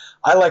pitcher.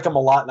 I like him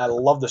a lot, and I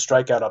love the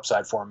strikeout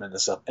upside for him in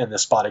this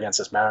spot against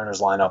this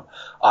Mariners lineup.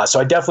 So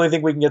I definitely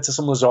think we can get to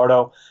some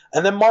Luzardo.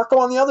 And then Marco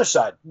on the other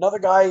side. Another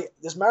guy,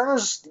 this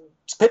Mariners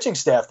pitching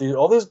staff,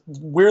 all these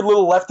weird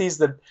little lefties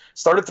that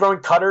started throwing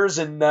cutters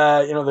and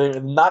they're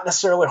not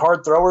necessarily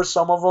hard throwers,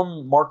 some of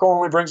them. Marco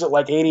only brings it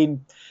like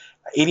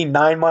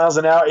 89 miles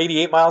an hour,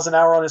 88 miles an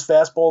hour on his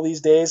fastball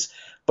these days,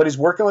 but he's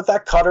working with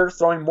that cutter,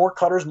 throwing more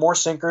cutters, more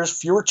sinkers,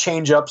 fewer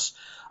changeups.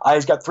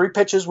 He's got 3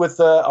 pitches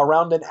with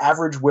around an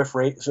average whiff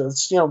rate, so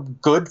it's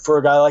good for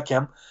a guy like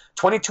him.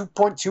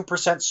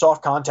 22.2%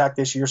 soft contact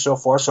this year so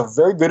far, so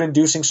very good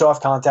inducing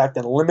soft contact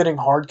and limiting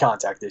hard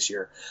contact this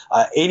year.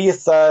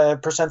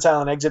 80th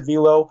percentile in exit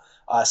velo,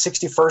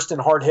 61st in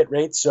hard hit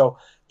rate, so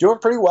doing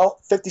pretty well.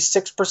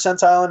 56th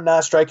percentile in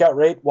strikeout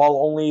rate, while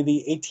only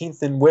the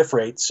 18th in whiff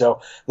rate,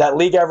 so that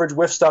league average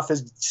whiff stuff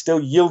is still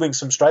yielding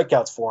some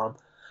strikeouts for him.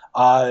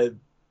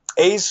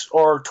 A's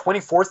are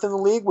 24th in the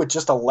league with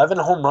just 11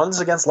 home runs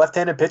against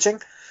left-handed pitching,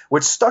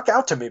 which stuck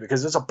out to me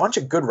because there's a bunch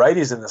of good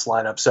righties in this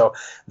lineup. So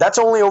that's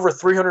only over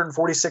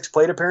 346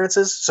 plate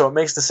appearances, so it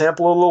makes the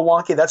sample a little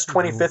wonky. That's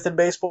 25th in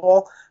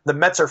baseball. The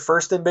Mets are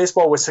first in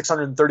baseball with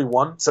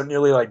 631, so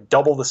nearly like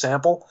double the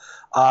sample.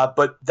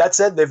 But that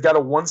said, they've got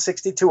a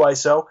 162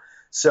 ISO,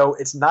 so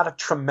it's not a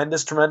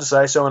tremendous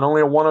ISO and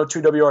only a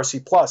 102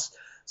 WRC+.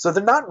 So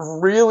they're not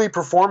really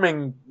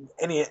performing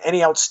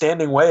any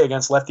outstanding way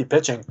against lefty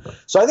pitching.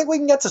 So I think we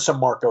can get to some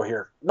Marco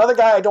here. Another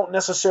guy I don't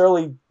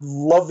necessarily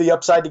love the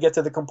upside to get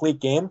to the complete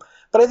game,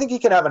 but I think he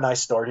can have a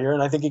nice start here,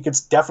 and I think he could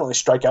definitely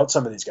strike out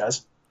some of these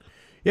guys.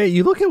 Yeah,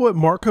 you look at what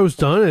Marco's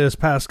done in his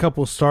past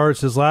couple of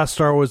starts. His last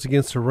start was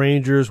against the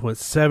Rangers, went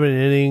 7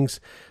 innings,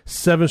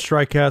 7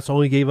 strikeouts,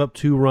 only gave up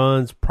 2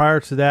 runs. Prior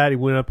to that, he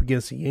went up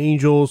against the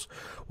Angels,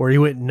 where he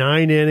went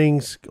 9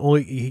 innings,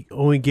 he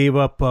only gave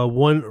up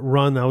 1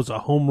 run. That was a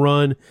home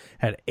run,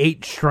 had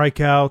 8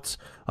 strikeouts.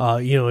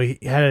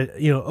 He had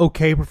a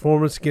okay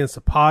performance against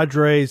the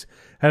Padres,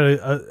 had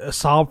a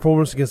solid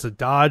performance against the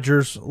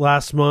Dodgers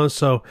last month.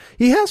 So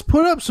he has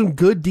put up some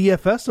good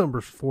DFS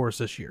numbers for us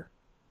this year.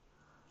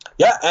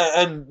 Yeah,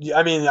 and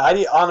I mean,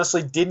 I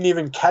honestly didn't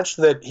even catch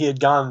that he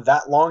had gone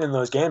that long in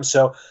those games,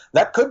 so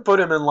that could put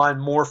him in line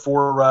more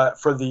for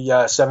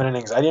the 7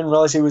 innings. I didn't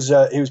realize he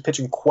was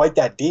pitching quite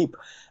that deep.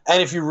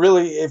 And if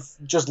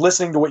just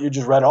listening to what you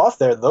just read off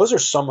there, those are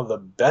some of the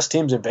best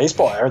teams in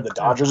baseball. I heard the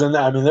Dodgers in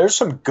there. I mean, there's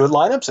some good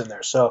lineups in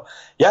there. So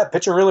yeah,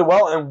 pitching really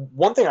well. And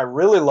one thing I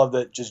really love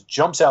that just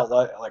jumps out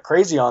like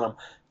crazy on him: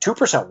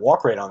 2%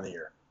 walk rate on the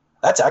year.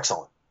 That's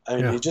excellent. I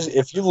mean,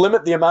 if you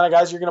limit the amount of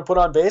guys you're going to put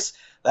on base,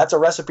 that's a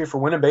recipe for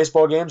winning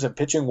baseball games and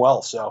pitching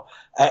well. So,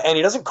 and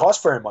he doesn't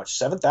cost very much,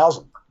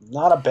 $7,000.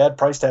 Not a bad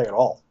price tag at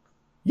all.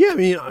 Yeah, I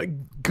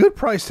mean, good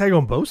price tag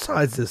on both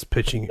sides. This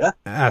pitching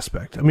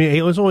aspect. I mean,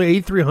 it was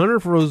only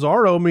 $8,300 for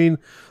Luzardo. I mean,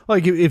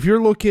 like if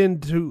you're looking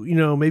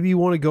to, maybe you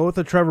want to go with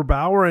a Trevor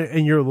Bauer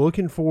and you're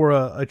looking for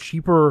a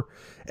cheaper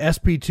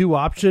SP2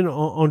 option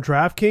on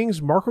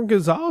DraftKings, Marco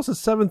Gonzalez at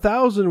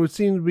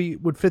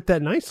 $7,000 would fit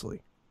that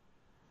nicely.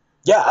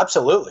 Yeah,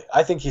 absolutely.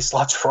 I think he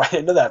slots right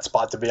into that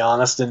spot, to be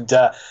honest. And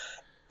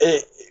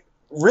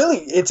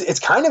it's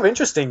kind of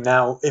interesting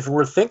now, if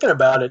we're thinking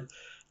about it,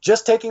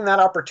 just taking that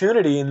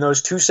opportunity in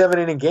those 2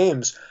 7-inning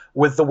games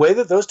with the way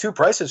that those two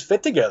prices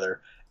fit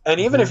together. And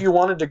even if you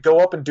wanted to go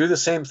up and do the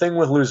same thing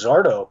with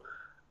Luzardo,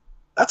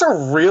 that's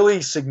a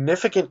really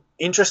significant,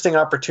 interesting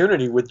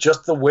opportunity with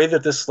just the way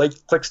that this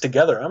slate clicks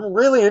together. I'm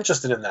really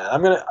interested in that.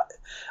 I'm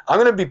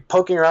gonna be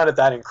poking around at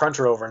that in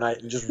Cruncher overnight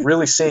and just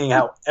really seeing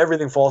how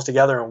everything falls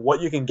together and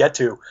what you can get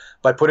to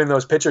by putting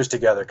those pitchers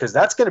together, because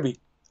that's going to be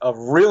a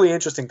really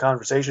interesting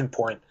conversation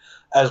point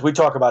as we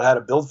talk about how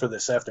to build for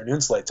this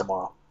afternoon slate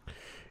tomorrow.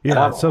 Yeah,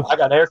 I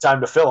got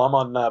airtime to fill. I'm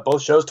on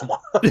both shows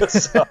tomorrow.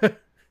 So.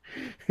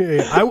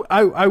 Yeah,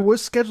 I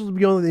was scheduled to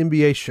be on the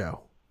NBA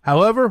show.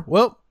 However,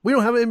 we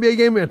don't have an NBA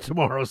game yet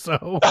tomorrow,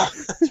 so.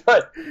 That's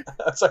right.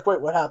 I was like, wait,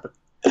 what happened?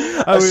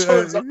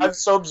 I'm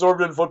so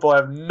absorbed in football, I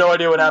have no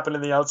idea what happened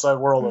in the outside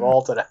world at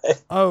all today.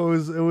 Oh,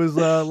 it was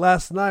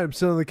last night. I'm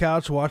sitting on the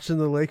couch watching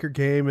the Laker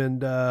game,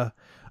 and I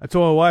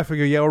told my wife, I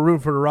go, yeah, we're rooting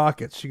for the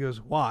Rockets. She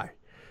goes, why?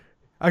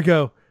 I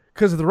go,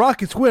 because if the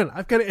Rockets win,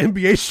 I've got an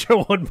NBA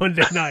show on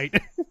Monday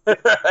night.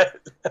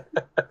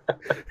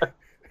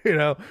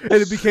 And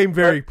it became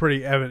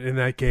pretty evident in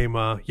that game.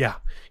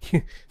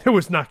 There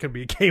was not going to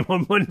be a game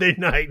on Monday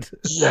night.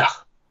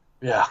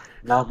 Yeah,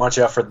 not much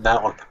effort in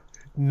that one.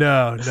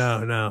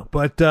 No.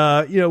 But,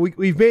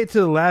 we've made it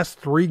to the last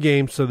 3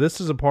 games, so this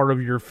is a part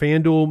of your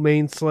FanDuel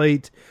main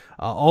slate,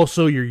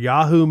 also your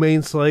Yahoo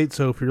main slate.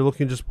 So if you're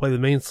looking to just play the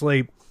main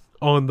slate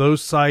on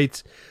those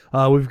sites.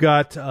 We've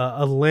got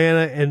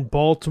Atlanta and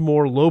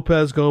Baltimore.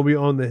 Lopez going to be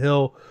on the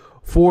hill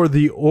for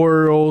the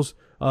Orioles.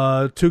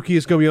 Tukey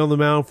is going to be on the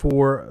mound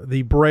for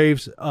the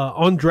Braves.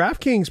 On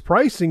DraftKings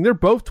pricing, they're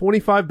both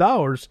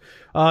 $25.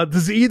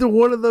 Does either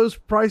one of those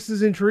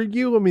prices intrigue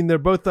you? I mean, they're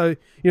both the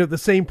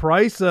same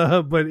price,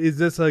 but is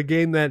this a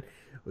game that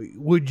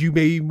would you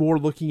be more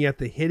looking at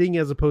the hitting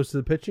as opposed to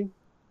the pitching?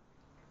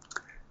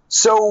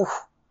 So,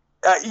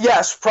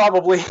 yes,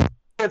 probably.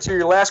 Answer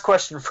your last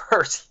question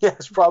first.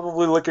 Yes,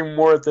 probably looking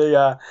more at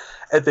the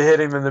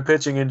hitting than the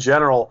pitching in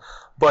general.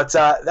 But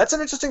that's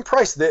an interesting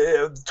price.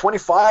 The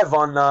 25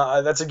 on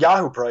that's a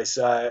Yahoo price.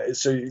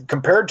 So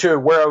compared to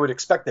where I would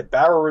expect that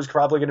Bauer was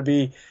probably going to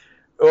be,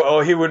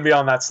 he wouldn't be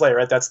on that slate,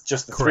 right? That's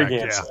just the Correct, 3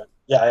 games.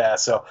 yeah.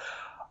 So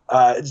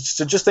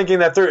just thinking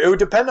that it would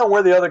depend on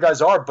where the other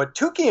guys are. But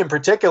Tukey in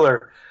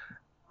particular,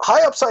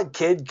 high upside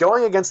kid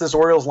going against this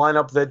Orioles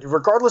lineup that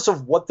regardless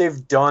of what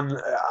they've done,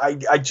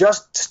 I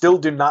just still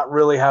do not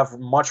really have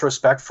much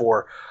respect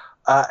for.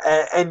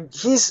 And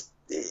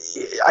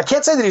I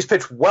can't say that he's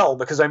pitched well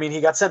because, I mean,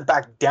 he got sent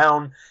back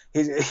down.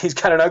 He's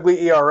got an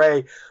ugly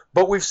ERA.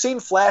 But we've seen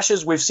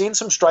flashes. We've seen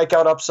some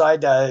strikeout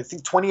upside. I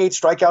think 28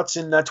 strikeouts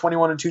in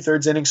 21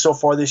 2/3 innings so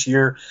far this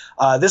year.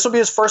 This will be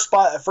his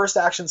first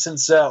action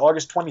since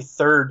August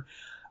 23rd.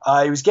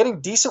 He was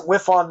getting decent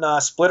whiff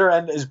on splitter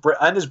and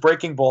his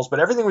breaking balls, but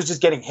everything was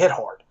just getting hit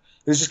hard.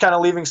 He was just kind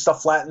of leaving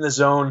stuff flat in the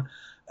zone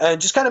and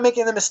just kind of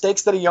making the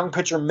mistakes that a young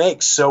pitcher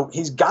makes. So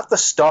he's got the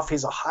stuff.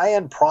 He's a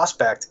high-end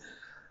prospect.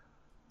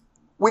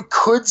 We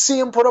could see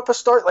him put up a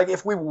start. Like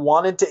if we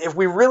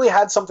really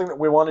had something that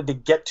we wanted to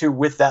get to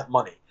with that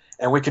money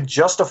and we could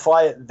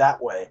justify it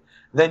that way,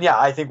 then yeah,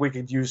 I think we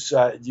could use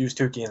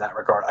Tukey in that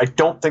regard. I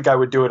don't think I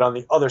would do it on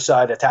the other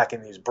side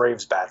attacking these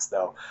Braves bats,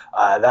 though.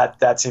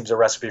 That seems a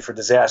recipe for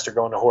disaster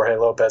going to Jorge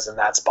Lopez in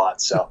that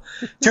spot. So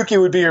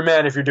Tukey would be your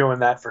man if you're doing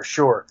that for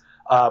sure.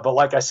 But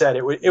like I said,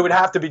 it would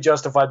have to be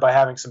justified by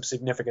having some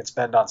significant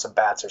spend on some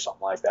bats or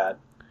something like that.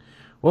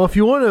 Well, if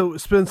you want to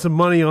spend some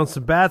money on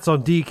some bats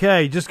on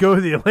DK, just go to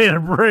the Atlanta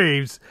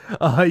Braves.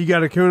 You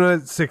got Acuna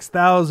at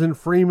 6,000,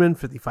 Freeman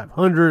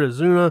 5,500,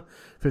 Ozuna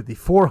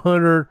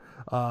 5,400,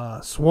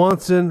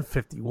 Swanson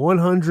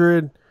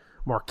 5,100,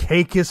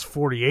 Markakis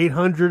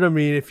 4,800. I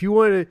mean, if you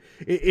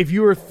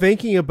were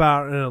thinking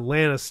about an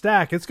Atlanta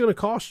stack, it's going to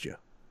cost you.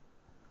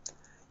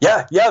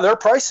 Yeah, they're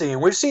pricey,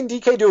 and we've seen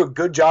DK do a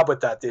good job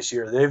with that this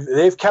year.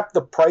 They've kept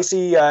the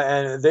pricey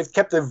and they've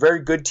kept the very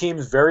good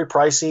teams very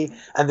pricey,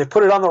 and they've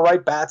put it on the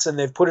right bats and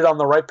they've put it on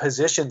the right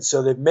positions.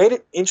 So they've made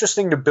it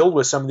interesting to build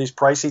with some of these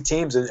pricey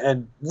teams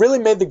and really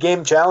made the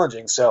game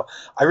challenging. So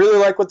I really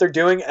like what they're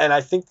doing, and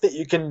I think that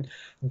you can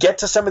get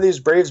to some of these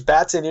Braves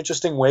bats in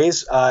interesting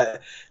ways.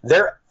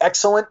 They're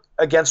excellent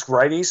against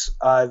righties.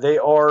 They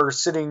are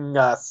sitting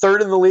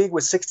third in the league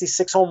with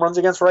 66 home runs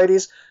against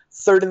righties.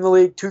 Third in the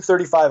league,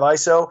 235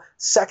 ISO.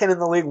 Second in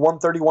the league,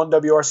 131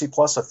 WRC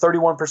plus, so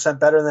 31%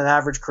 better than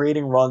average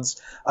creating runs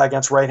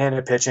against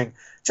right-handed pitching.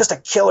 Just a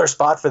killer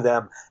spot for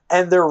them.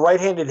 And their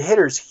right-handed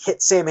hitters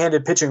hit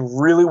same-handed pitching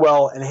really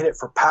well and hit it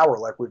for power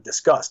like we've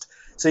discussed.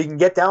 So you can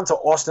get down to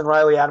Austin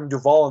Riley, Adam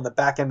Duvall in the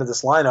back end of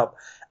this lineup,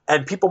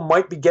 and people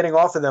might be getting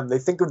off of them. They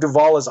think of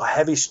Duvall as a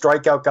heavy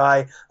strikeout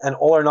guy, an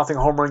all-or-nothing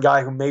home run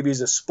guy who maybe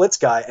is a splits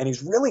guy, and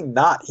he's really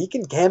not. He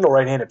can handle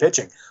right-handed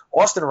pitching.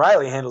 Austin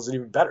Riley handles it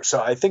even better.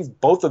 So I think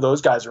both of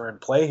those guys are in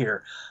play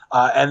here.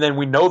 And then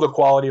we know the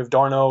quality of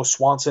Darno,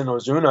 Swanson,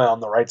 Ozuna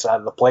on the right side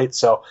of the plate.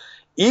 So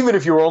even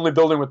if you were only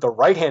building with the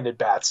right-handed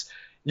bats,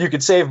 you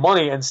could save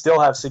money and still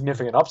have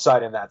significant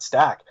upside in that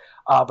stack.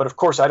 But, of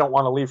course, I don't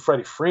want to leave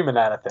Freddie Freeman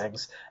out of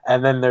things.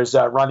 And then there's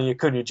Ronnie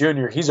Acuna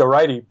Jr. He's a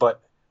righty, but,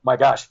 my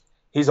gosh,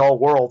 he's all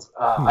world.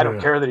 I don't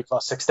care that he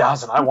costs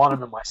 $6,000. I want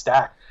him in my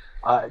stack.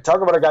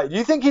 Talk about a guy. Do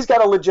you think he's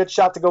got a legit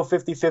shot to go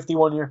 50-50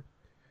 one year?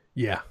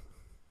 Yeah.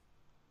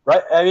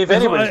 Right? I mean, if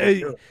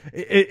anybody's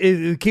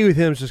the key with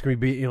him is just going to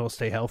be,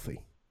 stay healthy.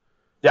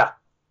 Yeah.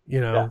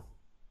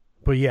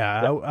 But,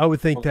 yeah, I would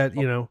think that,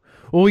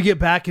 when we get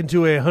back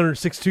into a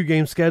 162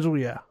 game schedule,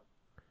 yeah.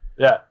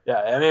 Yeah.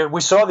 I mean,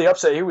 we saw the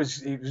upset. He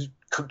was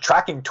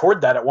tracking toward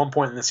that at one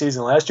point in the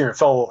season last year and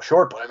fell a little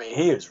short, but, I mean,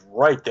 he is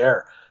right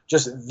there.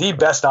 Just the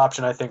best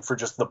option, I think, for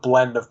just the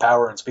blend of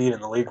power and speed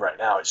in the league right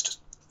now. It's just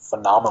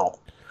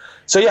phenomenal.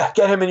 So, yeah,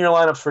 get him in your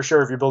lineups for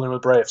sure if you're building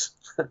with Braves.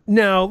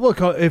 Now, look,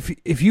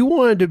 if you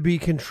wanted to be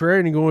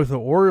contrarian and go with the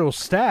Orioles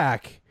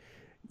stack,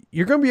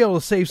 you're going to be able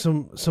to save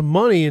some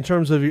money in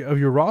terms of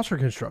your roster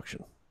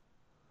construction.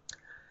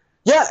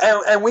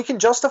 Yeah, and we can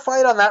justify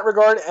it on that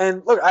regard.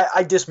 And, look,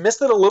 I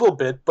dismissed it a little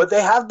bit, but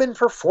they have been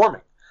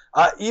performing.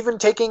 Even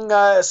taking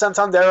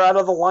Santander out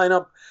of the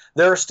lineup,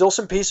 there are still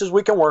some pieces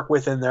we can work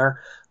with in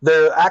there.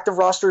 The active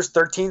roster is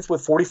 13th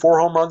with 44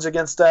 home runs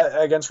against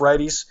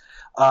righties,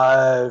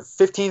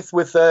 15th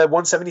with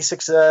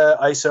 176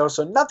 ISO,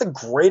 so not the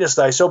greatest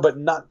ISO, but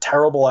not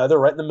terrible either,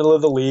 right in the middle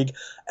of the league,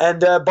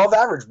 and above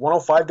average,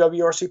 105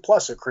 WRC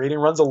plus, so creating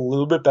runs a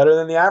little bit better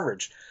than the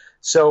average.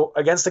 So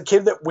against a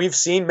kid that we've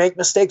seen make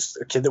mistakes,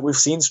 a kid that we've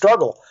seen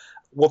struggle,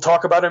 we'll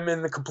talk about him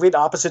in the complete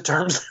opposite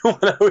terms when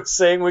I was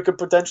saying we could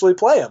potentially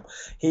play him.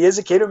 He is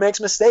a kid who makes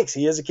mistakes.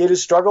 He is a kid who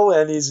struggles,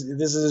 and this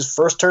is his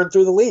first turn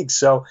through the league.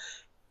 So,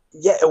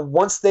 yeah,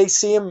 once they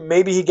see him,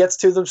 maybe he gets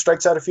to them,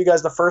 strikes out a few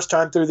guys the first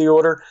time through the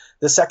order.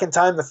 The second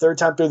time, the third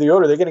time through the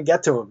order, they're going to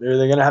get to him. They're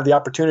going to have the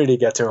opportunity to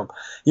get to him.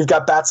 You've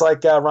got bats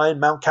like Ryan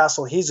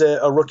Mountcastle. He's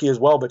a rookie as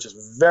well, but just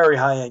very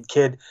high-end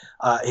kid.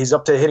 He's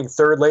up to hitting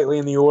third lately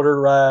in the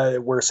order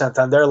where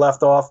Santander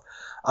left off.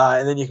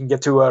 And then you can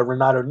get to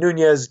Renato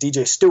Nunez.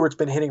 DJ Stewart's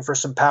been hitting for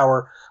some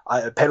power.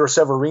 Pedro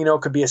Severino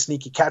could be a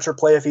sneaky catcher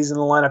play if he's in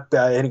the lineup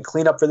hitting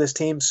cleanup for this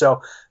team.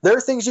 So there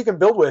are things you can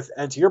build with.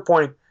 And to your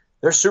point,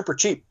 they're super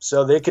cheap.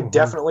 So they could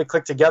definitely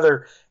click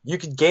together. You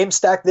could game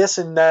stack this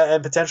and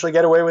potentially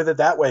get away with it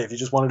that way if you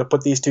just wanted to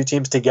put these two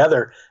teams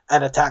together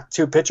and attack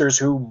two pitchers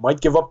who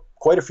might give up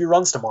quite a few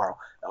runs tomorrow.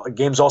 The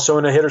game's also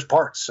in a hitter's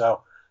park.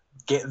 So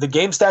the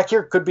game stack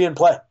here could be in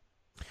play.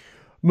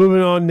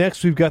 Moving on,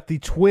 next we've got the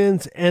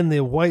Twins and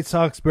the White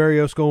Sox.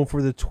 Barrios going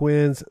for the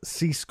Twins.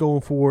 Cease going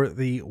for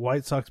the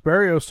White Sox.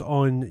 Barrios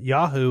on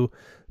Yahoo,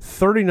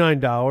 $39.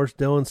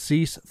 Dylan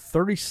Cease,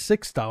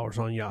 $36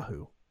 on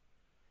Yahoo.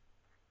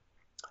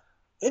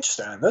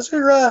 Interesting.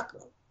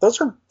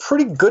 Those are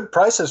pretty good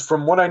prices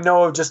from what I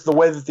know of just the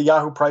way that the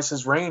Yahoo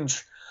prices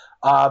range.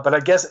 But I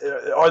guess,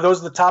 are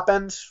those the top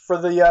end for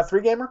the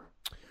three-gamer?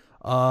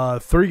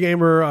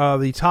 Three-gamer,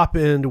 the top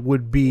end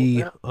would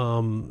be...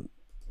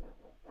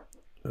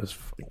 let's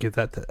get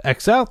that to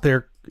X out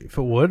there, if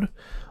it would. We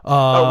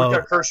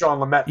got Kershaw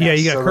and Lamet. Yeah,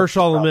 you got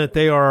Kershaw and Lamet.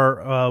 They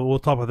are, we'll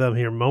talk about them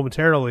here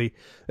momentarily.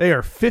 They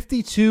are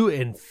 $52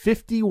 and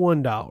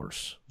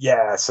 $51.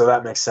 Yeah, so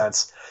that makes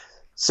sense.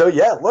 So,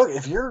 yeah, look,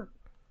 if you're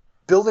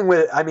building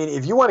with,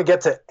 if you want to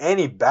get to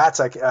any bats,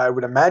 I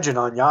would imagine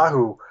on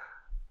Yahoo,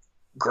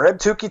 grab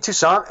Tuki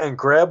Toussaint and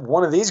grab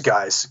one of these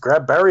guys.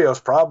 Grab Barrios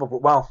probably.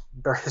 Well,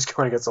 Barrios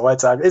going against the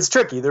White Sox. It's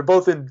tricky. They're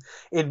both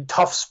in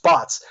tough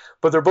spots,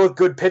 but they're both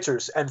good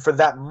pitchers. And for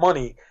that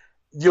money,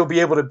 you'll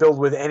be able to build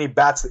with any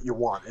bats that you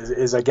want,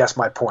 is I guess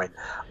my point.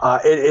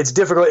 It's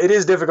difficult. It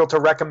is difficult to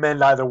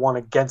recommend either one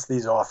against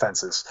these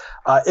offenses.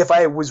 If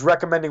I was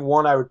recommending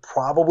one, I would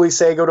probably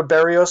say go to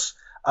Barrios,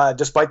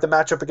 despite the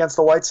matchup against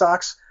the White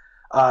Sox.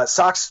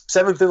 Sox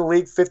 7th in the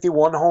league,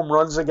 51 home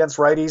runs against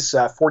righties,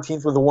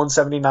 14th with a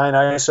 179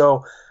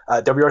 ISO,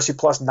 WRC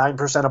plus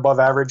 9% above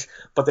average,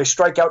 but they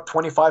strike out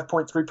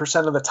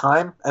 25.3% of the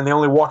time, and they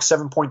only walk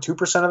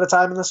 7.2% of the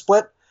time in the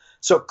split.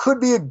 So it could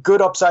be a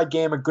good upside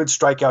game, a good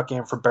strikeout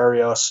game for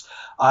Barrios.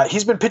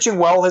 He's been pitching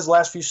well his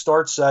last few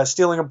starts,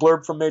 stealing a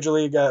blurb from Major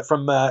League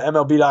from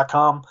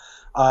MLB.com.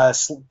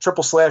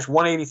 Triple slash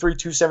 183,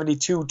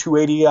 272,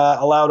 280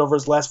 allowed over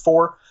his last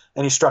four,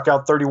 and he struck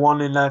out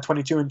 31 in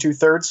 22 and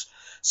 2/3.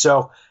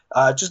 So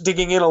just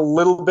digging in a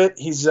little bit,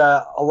 he's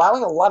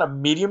allowing a lot of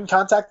medium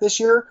contact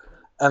this year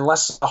and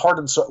less hard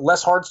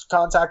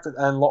contact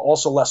and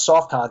also less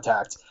soft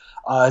contact.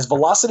 His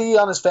velocity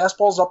on his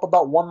fastball is up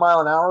about 1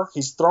 mile an hour.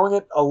 He's throwing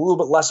it a little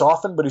bit less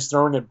often, but he's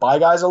throwing it by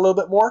guys a little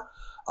bit more.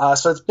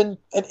 So it's been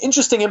an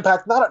interesting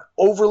impact, not an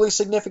overly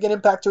significant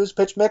impact to his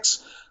pitch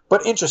mix,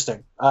 but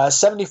interesting.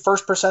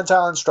 71st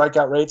percentile in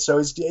strikeout rate, so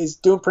he's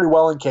doing pretty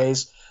well in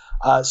Ks.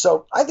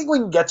 So I think we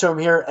can get to him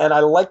here, and I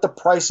like the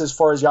price as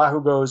far as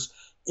Yahoo goes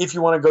if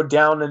you want to go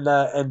down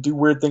and do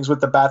weird things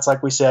with the bats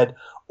like we said,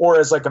 or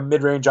as like a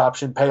mid-range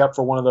option, pay up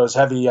for one of those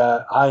heavy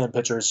high-end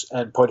pitchers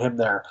and put him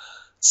there.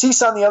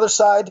 Cease on the other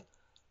side,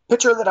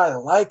 pitcher that I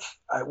like.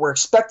 We're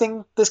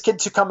expecting this kid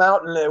to come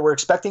out, and we're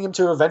expecting him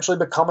to eventually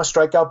become a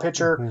strikeout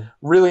pitcher,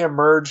 really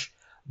emerge.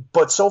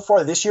 But so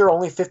far this year,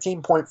 only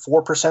 15.4%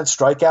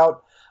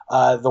 strikeout.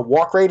 The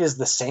walk rate is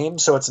the same,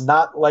 so it's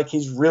not like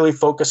he's really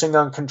focusing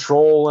on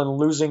control and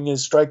losing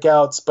his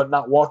strikeouts but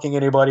not walking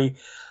anybody.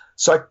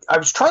 So I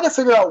was trying to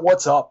figure out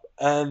what's up,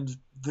 and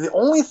the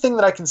only thing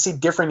that I can see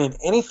different in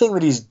anything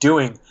that he's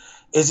doing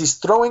is he's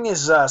throwing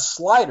his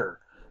slider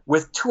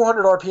with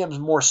 200 RPMs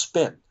more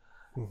spin.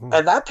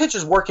 And that pitch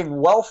is working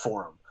well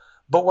for him.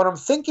 But what I'm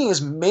thinking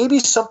is maybe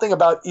something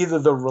about either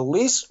the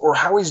release or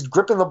how he's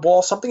gripping the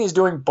ball, something he's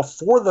doing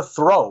before the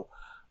throw,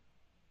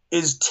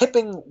 is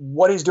tipping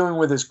what he's doing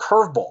with his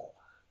curveball,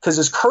 because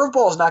his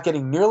curveball is not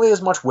getting nearly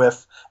as much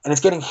whiff, and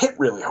it's getting hit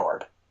really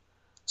hard.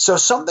 So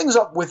something's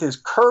up with his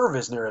curve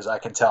as near as I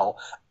can tell.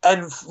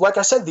 And like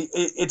I said,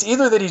 it's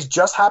either that he's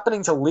just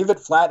happening to leave it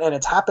flat and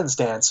it's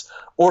happenstance,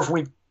 or if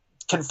we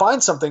can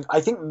find something, I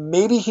think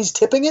maybe he's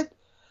tipping it,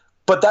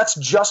 but that's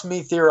just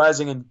me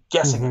theorizing and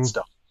guessing and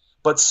stuff.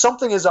 But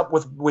something is up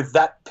with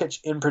that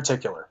pitch in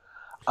particular.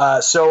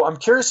 So I'm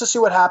curious to see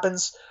what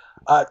happens.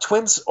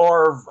 Twins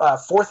are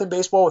fourth in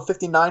baseball with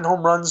 59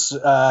 home runs,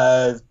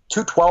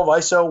 212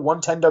 ISO,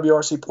 110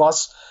 WRC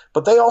plus,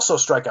 but they also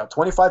strike out,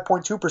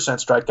 25.2%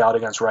 strikeout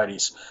against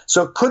righties.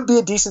 So it could be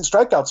a decent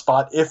strikeout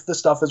spot if the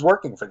stuff is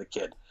working for the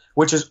kid,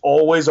 which is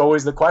always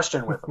the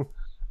question with him.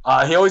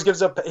 He always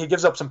gives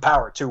up some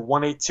power too.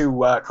 182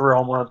 career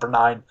home run per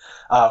 9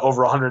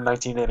 over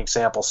 119 inning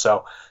sample.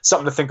 So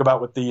something to think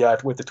about with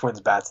the Twins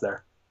bats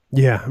there.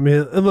 Yeah, I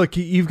mean, look,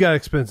 you've got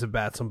expensive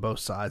bats on both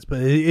sides,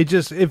 but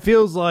it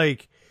feels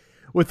like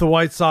with the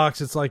White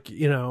Sox, it's like,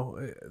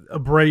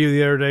 Abreu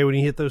the other day when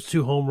he hit those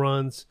 2 home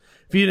runs.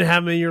 If you didn't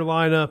have him in your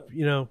lineup,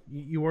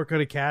 you weren't going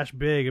to cash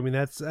big. I mean,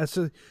 that's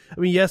just,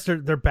 yes,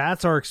 their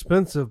bats are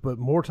expensive, but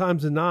more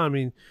times than not, I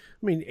mean,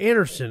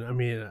 Anderson,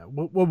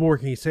 what more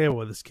can you say about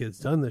what this kid's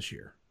done this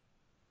year?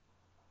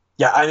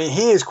 Yeah, I mean,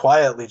 he is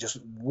quietly just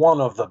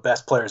one of the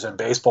best players in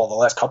baseball the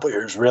last couple of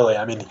years, really.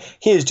 I mean,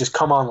 he has just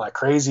come on like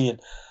crazy. And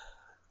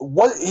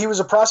he was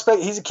a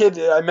prospect. He's a kid.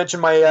 I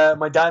mentioned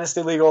my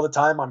dynasty league all the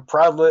time. I'm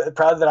proud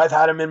that I've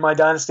had him in my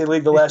dynasty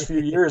league the last few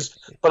years.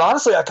 But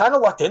honestly, I kind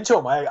of lucked into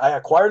him. I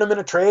acquired him in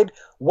a trade.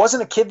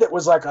 Wasn't a kid that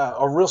was like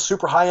a real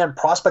super high end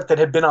prospect that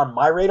had been on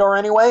my radar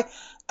anyway,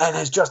 and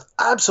has just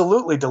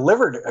absolutely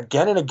delivered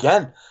again and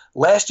again.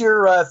 Last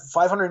year,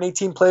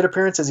 518 plate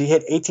appearances. He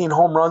hit 18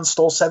 home runs,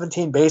 stole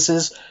 17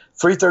 bases,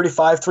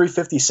 335,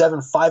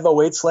 357,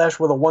 508 slash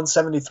with a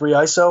 173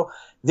 ISO.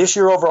 This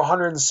year, over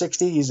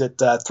 160, he's at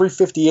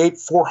 358,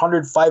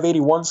 400,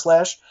 581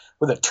 slash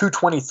with a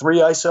 223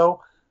 ISO,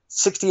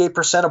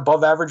 68%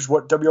 above average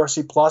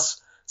WRC plus,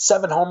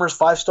 7 homers,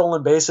 5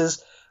 stolen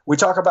bases. We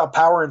talk about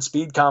power and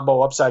speed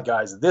combo upside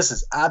guys. This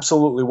is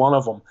absolutely one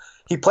of them.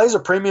 He plays a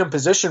premium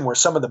position where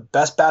some of the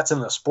best bats in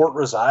the sport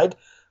reside.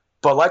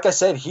 But like I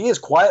said, he is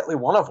quietly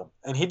one of them,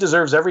 and he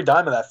deserves every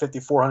dime of that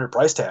 5,400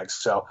 price tag.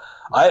 So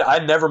I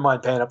never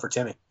mind paying up for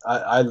Timmy.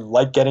 I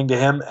like getting to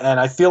him, and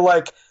I feel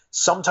like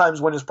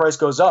sometimes when his price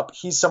goes up,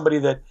 he's somebody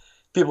that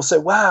people say,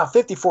 wow,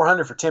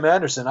 5,400 for Tim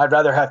Anderson. I'd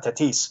rather have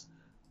Tatis.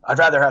 I'd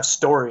rather have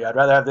Story. I'd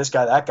rather have this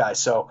guy, that guy.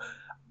 So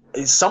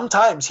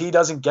sometimes he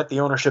doesn't get the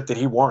ownership that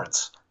he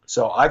warrants.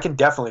 So I can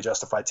definitely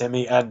justify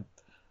Timmy and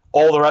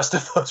all the rest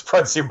of those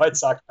pricey White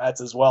Sox bats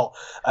as well.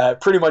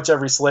 Pretty much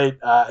every slate.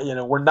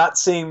 We're not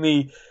seeing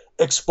the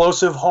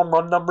explosive home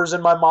run numbers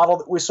in my model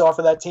that we saw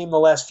for that team the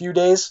last few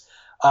days,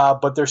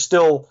 but they're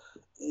still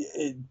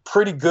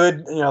pretty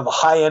good. The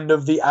high end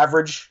of the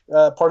average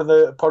part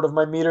of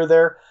my meter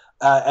there,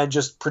 and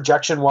just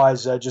projection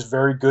wise, just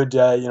very good.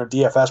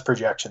 DFS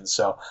projections.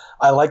 So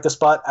I like the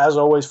spot as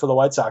always for the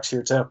White Sox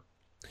here too.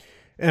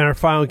 And our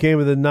final game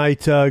of the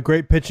night,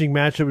 great pitching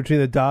matchup between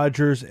the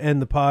Dodgers and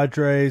the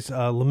Padres.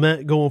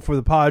 Lament going for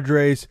the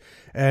Padres,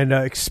 and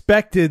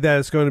expected that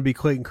it's going to be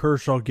Clayton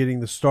Kershaw getting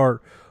the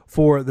start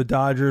for the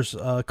Dodgers.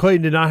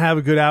 Clayton did not have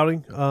a good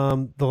outing.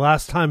 The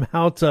last time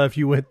out, if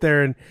you went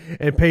there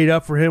and paid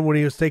up for him when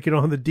he was taking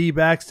on the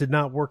D-backs, did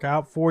not work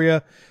out for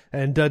you.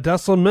 And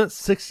Dust Lament,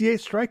 68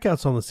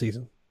 strikeouts on the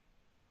season.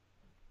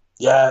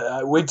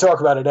 Yeah, we talk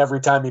about it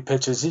every time he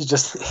pitches.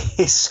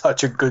 He's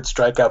such a good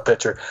strikeout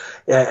pitcher,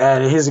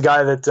 and he's a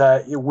guy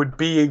that would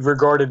be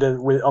regarded as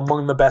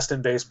among the best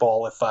in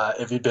baseball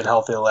if he'd been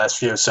healthy the last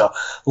few. So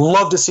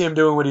love to see him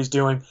doing what he's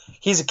doing.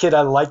 He's a kid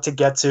I like to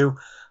get to.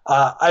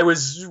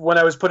 When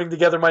I was putting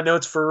together my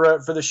notes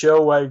for the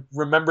show, I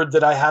remembered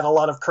that I had a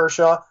lot of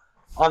Kershaw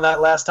on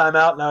that last time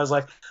out, and I was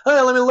like,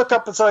 oh, let me look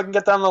up so I can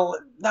get down the.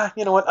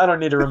 You know what? I don't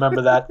need to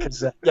remember that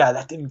because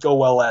that didn't go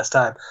well last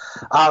time.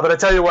 But I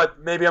tell you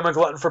what, maybe I'm a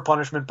glutton for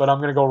punishment, but I'm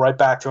going to go right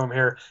back to him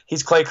here.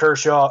 He's Clay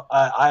Kershaw.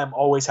 I am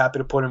always happy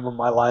to put him in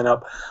my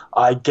lineup.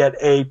 I get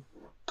a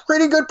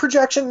pretty good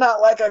projection, not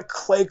like a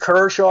Clay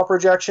Kershaw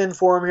projection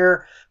for him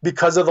here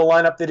because of the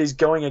lineup that he's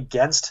going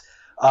against.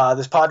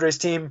 This Padres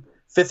team,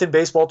 5th in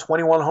baseball,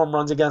 21 home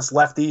runs against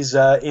lefties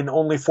in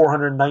only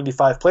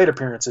 495 plate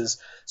appearances.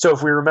 So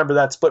if we remember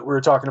that split we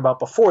were talking about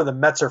before, the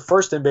Mets are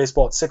 1st in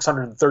baseball at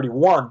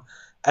 631,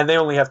 and they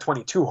only have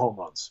 22 home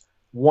runs,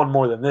 one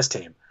more than this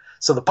team.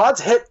 So the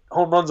Pods hit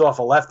home runs off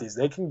of lefties.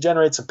 They can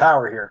generate some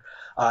power here.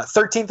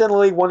 13th in the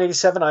league,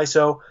 187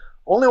 ISO,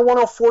 only a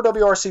 104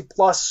 WRC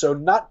plus, so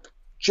not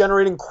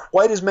generating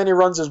quite as many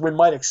runs as we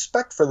might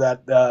expect for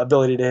that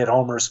ability to hit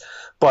homers,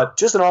 but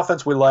just an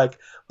offense we like.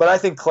 But I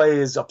think Clay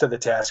is up to the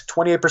task.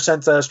 28%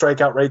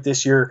 strikeout rate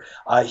this year.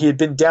 He had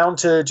been down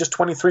to just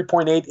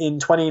 23.8 in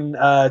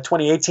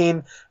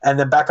 2018, and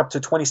then back up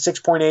to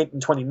 26.8 in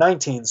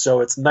 2019.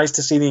 So it's nice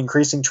to see the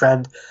increasing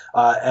trend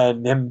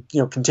and him,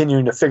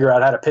 continuing to figure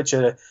out how to pitch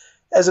it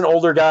as an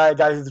older guy, a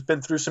guy who's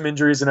been through some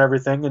injuries and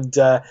everything, and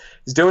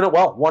he's doing it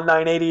well.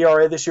 1.98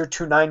 ERA this year,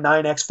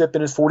 2.99 xFIP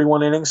in his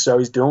 41 innings. So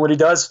he's doing what he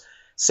does.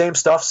 Same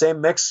stuff,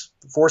 same mix.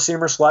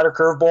 4-seamer, slider,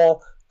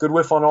 curveball, good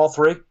whiff on all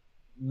three.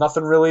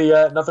 Nothing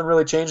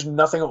really changed.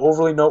 Nothing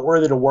overly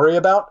noteworthy to worry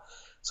about.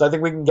 So I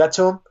think we can get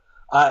to him.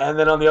 And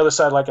then on the other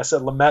side, like I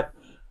said, Lamet,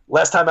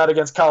 last time out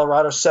against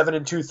Colorado, 7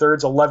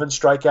 2/3, 11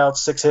 strikeouts,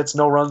 6 hits,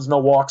 no runs, no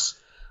walks.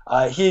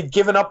 He had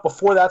given up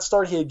before that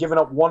start. He had given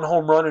up 1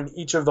 home run in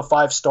each of the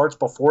 5 starts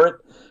before it,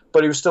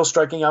 but he was still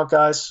striking out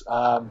guys.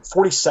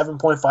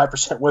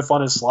 47.5% whiff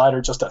on his slider,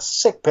 just a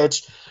sick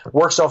pitch.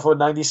 Works off of a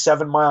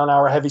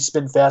 97-mile-an-hour heavy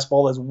spin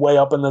fastball that's way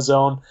up in the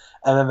zone,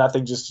 and then that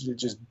thing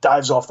just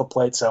dives off the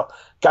plate. So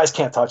guys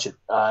can't touch it.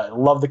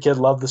 Love the kid,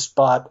 love the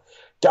spot.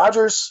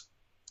 Dodgers,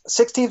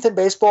 16th in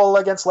baseball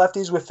against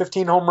lefties with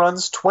 15 home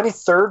runs,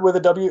 23rd with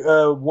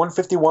a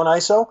 151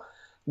 ISO,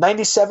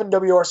 97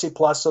 WRC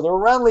plus, so they're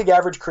around league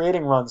average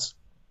creating runs.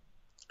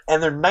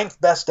 And they're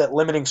 9th best at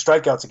limiting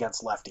strikeouts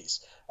against lefties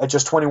at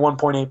just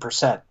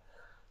 21.8%.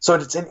 So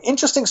it's an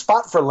interesting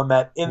spot for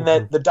Lamet in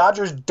that the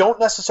Dodgers don't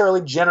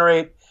necessarily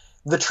generate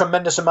the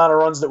tremendous amount of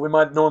runs that we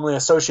might normally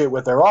associate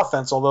with their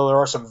offense, although there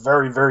are some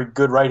very, very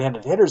good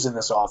right-handed hitters in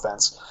this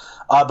offense.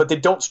 But they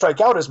don't strike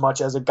out as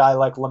much as a guy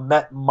like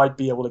Lamet might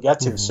be able to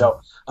get to.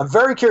 So I'm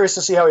very curious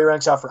to see how he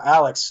ranks out for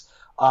Alex.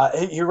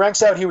 He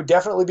ranks out. He would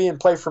definitely be in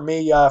play for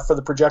me for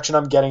the projection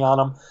I'm getting on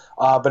him.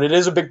 But it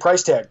is a big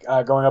price tag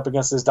going up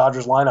against this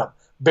Dodgers lineup.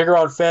 Bigger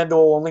on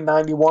FanDuel, only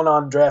 91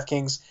 on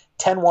DraftKings.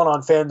 10-1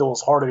 on FanDuel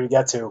is harder to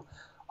get to.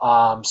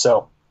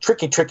 So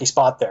tricky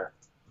spot there.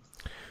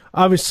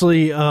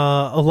 Obviously, a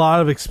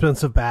lot of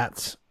expensive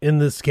bats in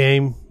this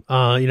game.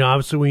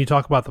 Obviously, when you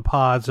talk about the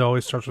pods, it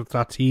always starts with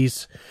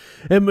Tatis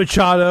and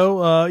Machado.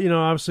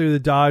 Obviously the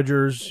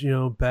Dodgers,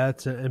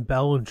 Betts and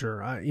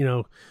Bellinger.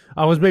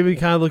 I was maybe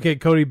kind of looking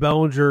at Cody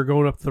Bellinger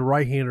going up to the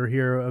right-hander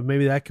here.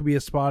 Maybe that could be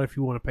a spot if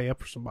you want to pay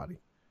up for somebody.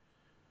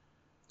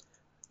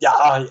 Yeah,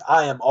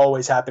 I am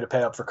always happy to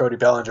pay up for Cody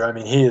Bellinger. I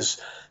mean, he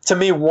is, to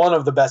me, one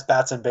of the best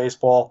bats in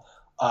baseball.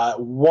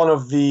 One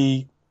of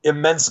the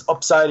immense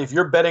upside. If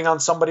you're betting on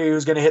somebody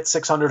who's going to hit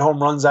 600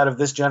 home runs out of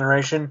this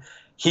generation,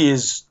 he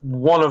is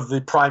one of the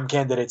prime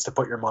candidates to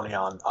put your money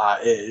on.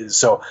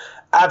 So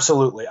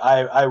absolutely,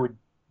 I would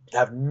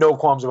have no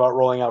qualms about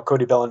rolling out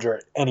Cody Bellinger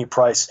at any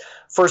price.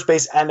 First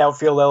base and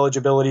outfield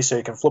eligibility, so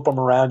you can flip them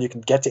around. You can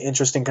get to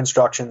interesting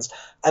constructions.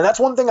 And that's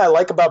one thing I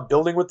like about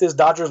building with this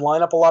Dodgers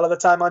lineup a lot of the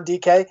time on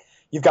DK.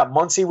 You've got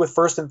Muncy with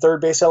first and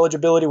third base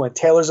eligibility when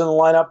Taylor's in the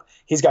lineup.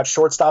 He's got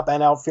shortstop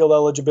and outfield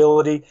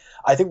eligibility.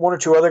 I think one or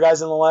two other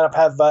guys in the lineup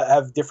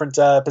have different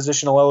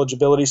positional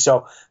eligibility.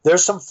 So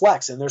there's some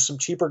flex, and there's some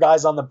cheaper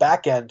guys on the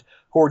back end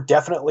who are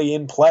definitely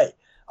in play.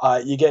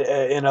 You get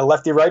in a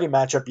lefty-righty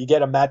matchup, you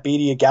get a Matt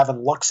Beaty, a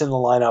Gavin Lux in the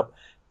lineup.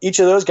 Each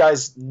of those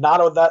guys,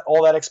 not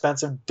all that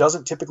expensive,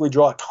 doesn't typically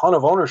draw a ton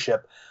of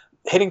ownership.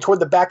 Hitting toward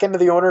the back end of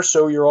the owner,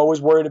 so you're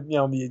always worried,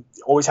 you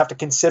always have to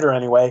consider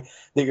anyway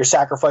that you're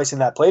sacrificing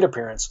that plate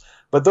appearance.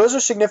 But those are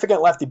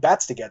significant lefty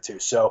bats to get to.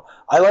 So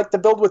I like to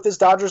build with this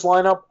Dodgers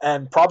lineup,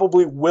 and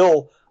probably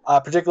will,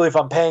 particularly if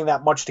I'm paying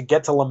that much to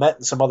get to Lamet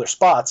in some other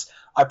spots,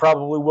 I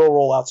probably will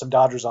roll out some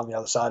Dodgers on the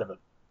other side of it.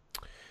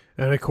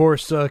 And, of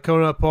course,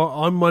 coming up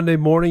on Monday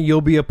morning, you'll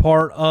be a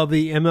part of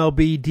the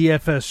MLB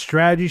DFS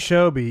strategy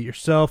show. Be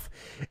yourself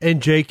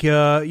and Jake,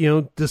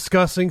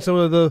 discussing some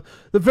of the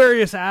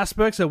various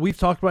aspects that we've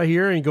talked about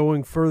here and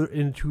going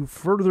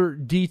further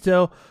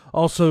detail.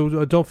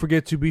 Also, don't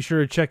forget to be sure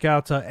to check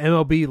out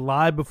MLB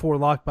Live Before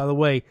Lock, by the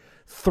way.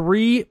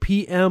 3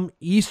 p.m.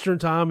 Eastern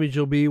time as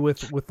you'll be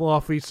with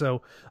Lofty.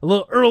 So a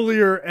little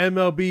earlier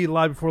MLB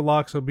Live Before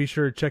Lock, so be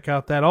sure to check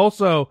out that.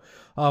 Also,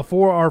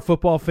 for our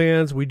football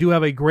fans, we do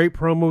have a great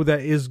promo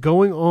that is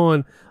going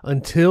on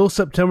until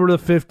September the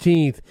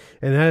 15th,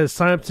 and that is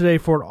sign up today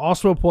for an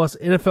Awesemo Plus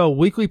NFL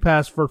Weekly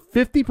Pass for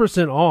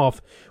 50% off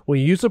when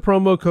you use the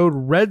promo code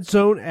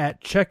REDZONE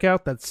at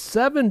checkout. That's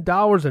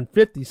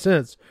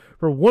 $7.50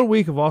 for 1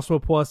 week of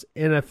Awesemo Plus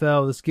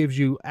NFL. This gives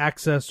you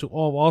access to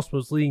all of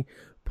Awesemo's leading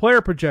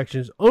player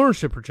projections,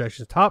 ownership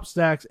projections, top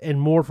stacks,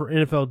 and more for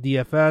NFL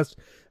DFS.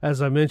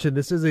 As I mentioned,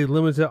 this is a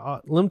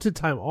limited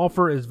time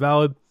offer. Is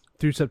valid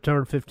through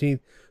September 15th.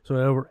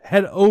 So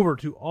head over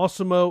to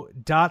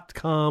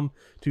awesemo.com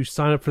to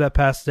sign up for that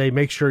pass today.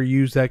 Make sure you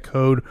use that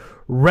code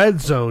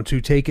REDZONE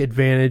to take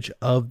advantage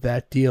of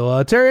that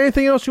deal. Terry,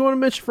 anything else you want to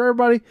mention for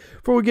everybody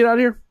before we get out of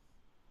here?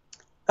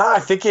 I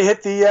think you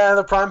hit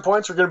the prime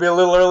points. We're going to be a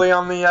little early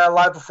on the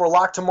Live Before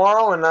Lock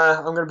tomorrow, and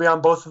I'm going to be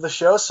on both of the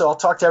shows, so I'll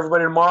talk to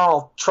everybody tomorrow.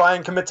 I'll try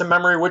and commit to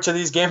memory which of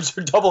these games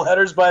are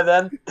doubleheaders by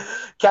then.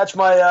 Catch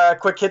my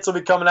quick hits will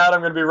be coming out.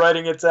 I'm going to be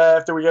writing it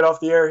after we get off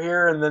the air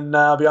here, and then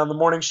I'll be on the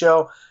morning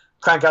show,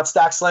 crank out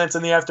stack slants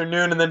in the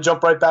afternoon, and then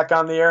jump right back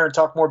on the air and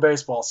talk more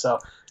baseball. So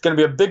it's going to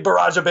be a big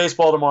barrage of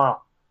baseball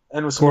tomorrow,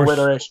 and with some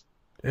alliteration.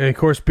 And, of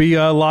course, be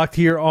locked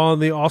here on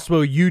the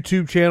Awesemo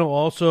YouTube channel,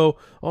 also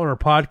on our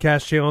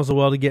podcast channel as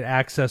well, to get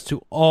access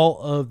to all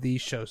of these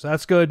shows. So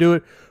that's going to do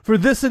it for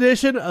this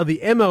edition of the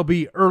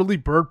MLB Early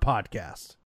Bird Podcast.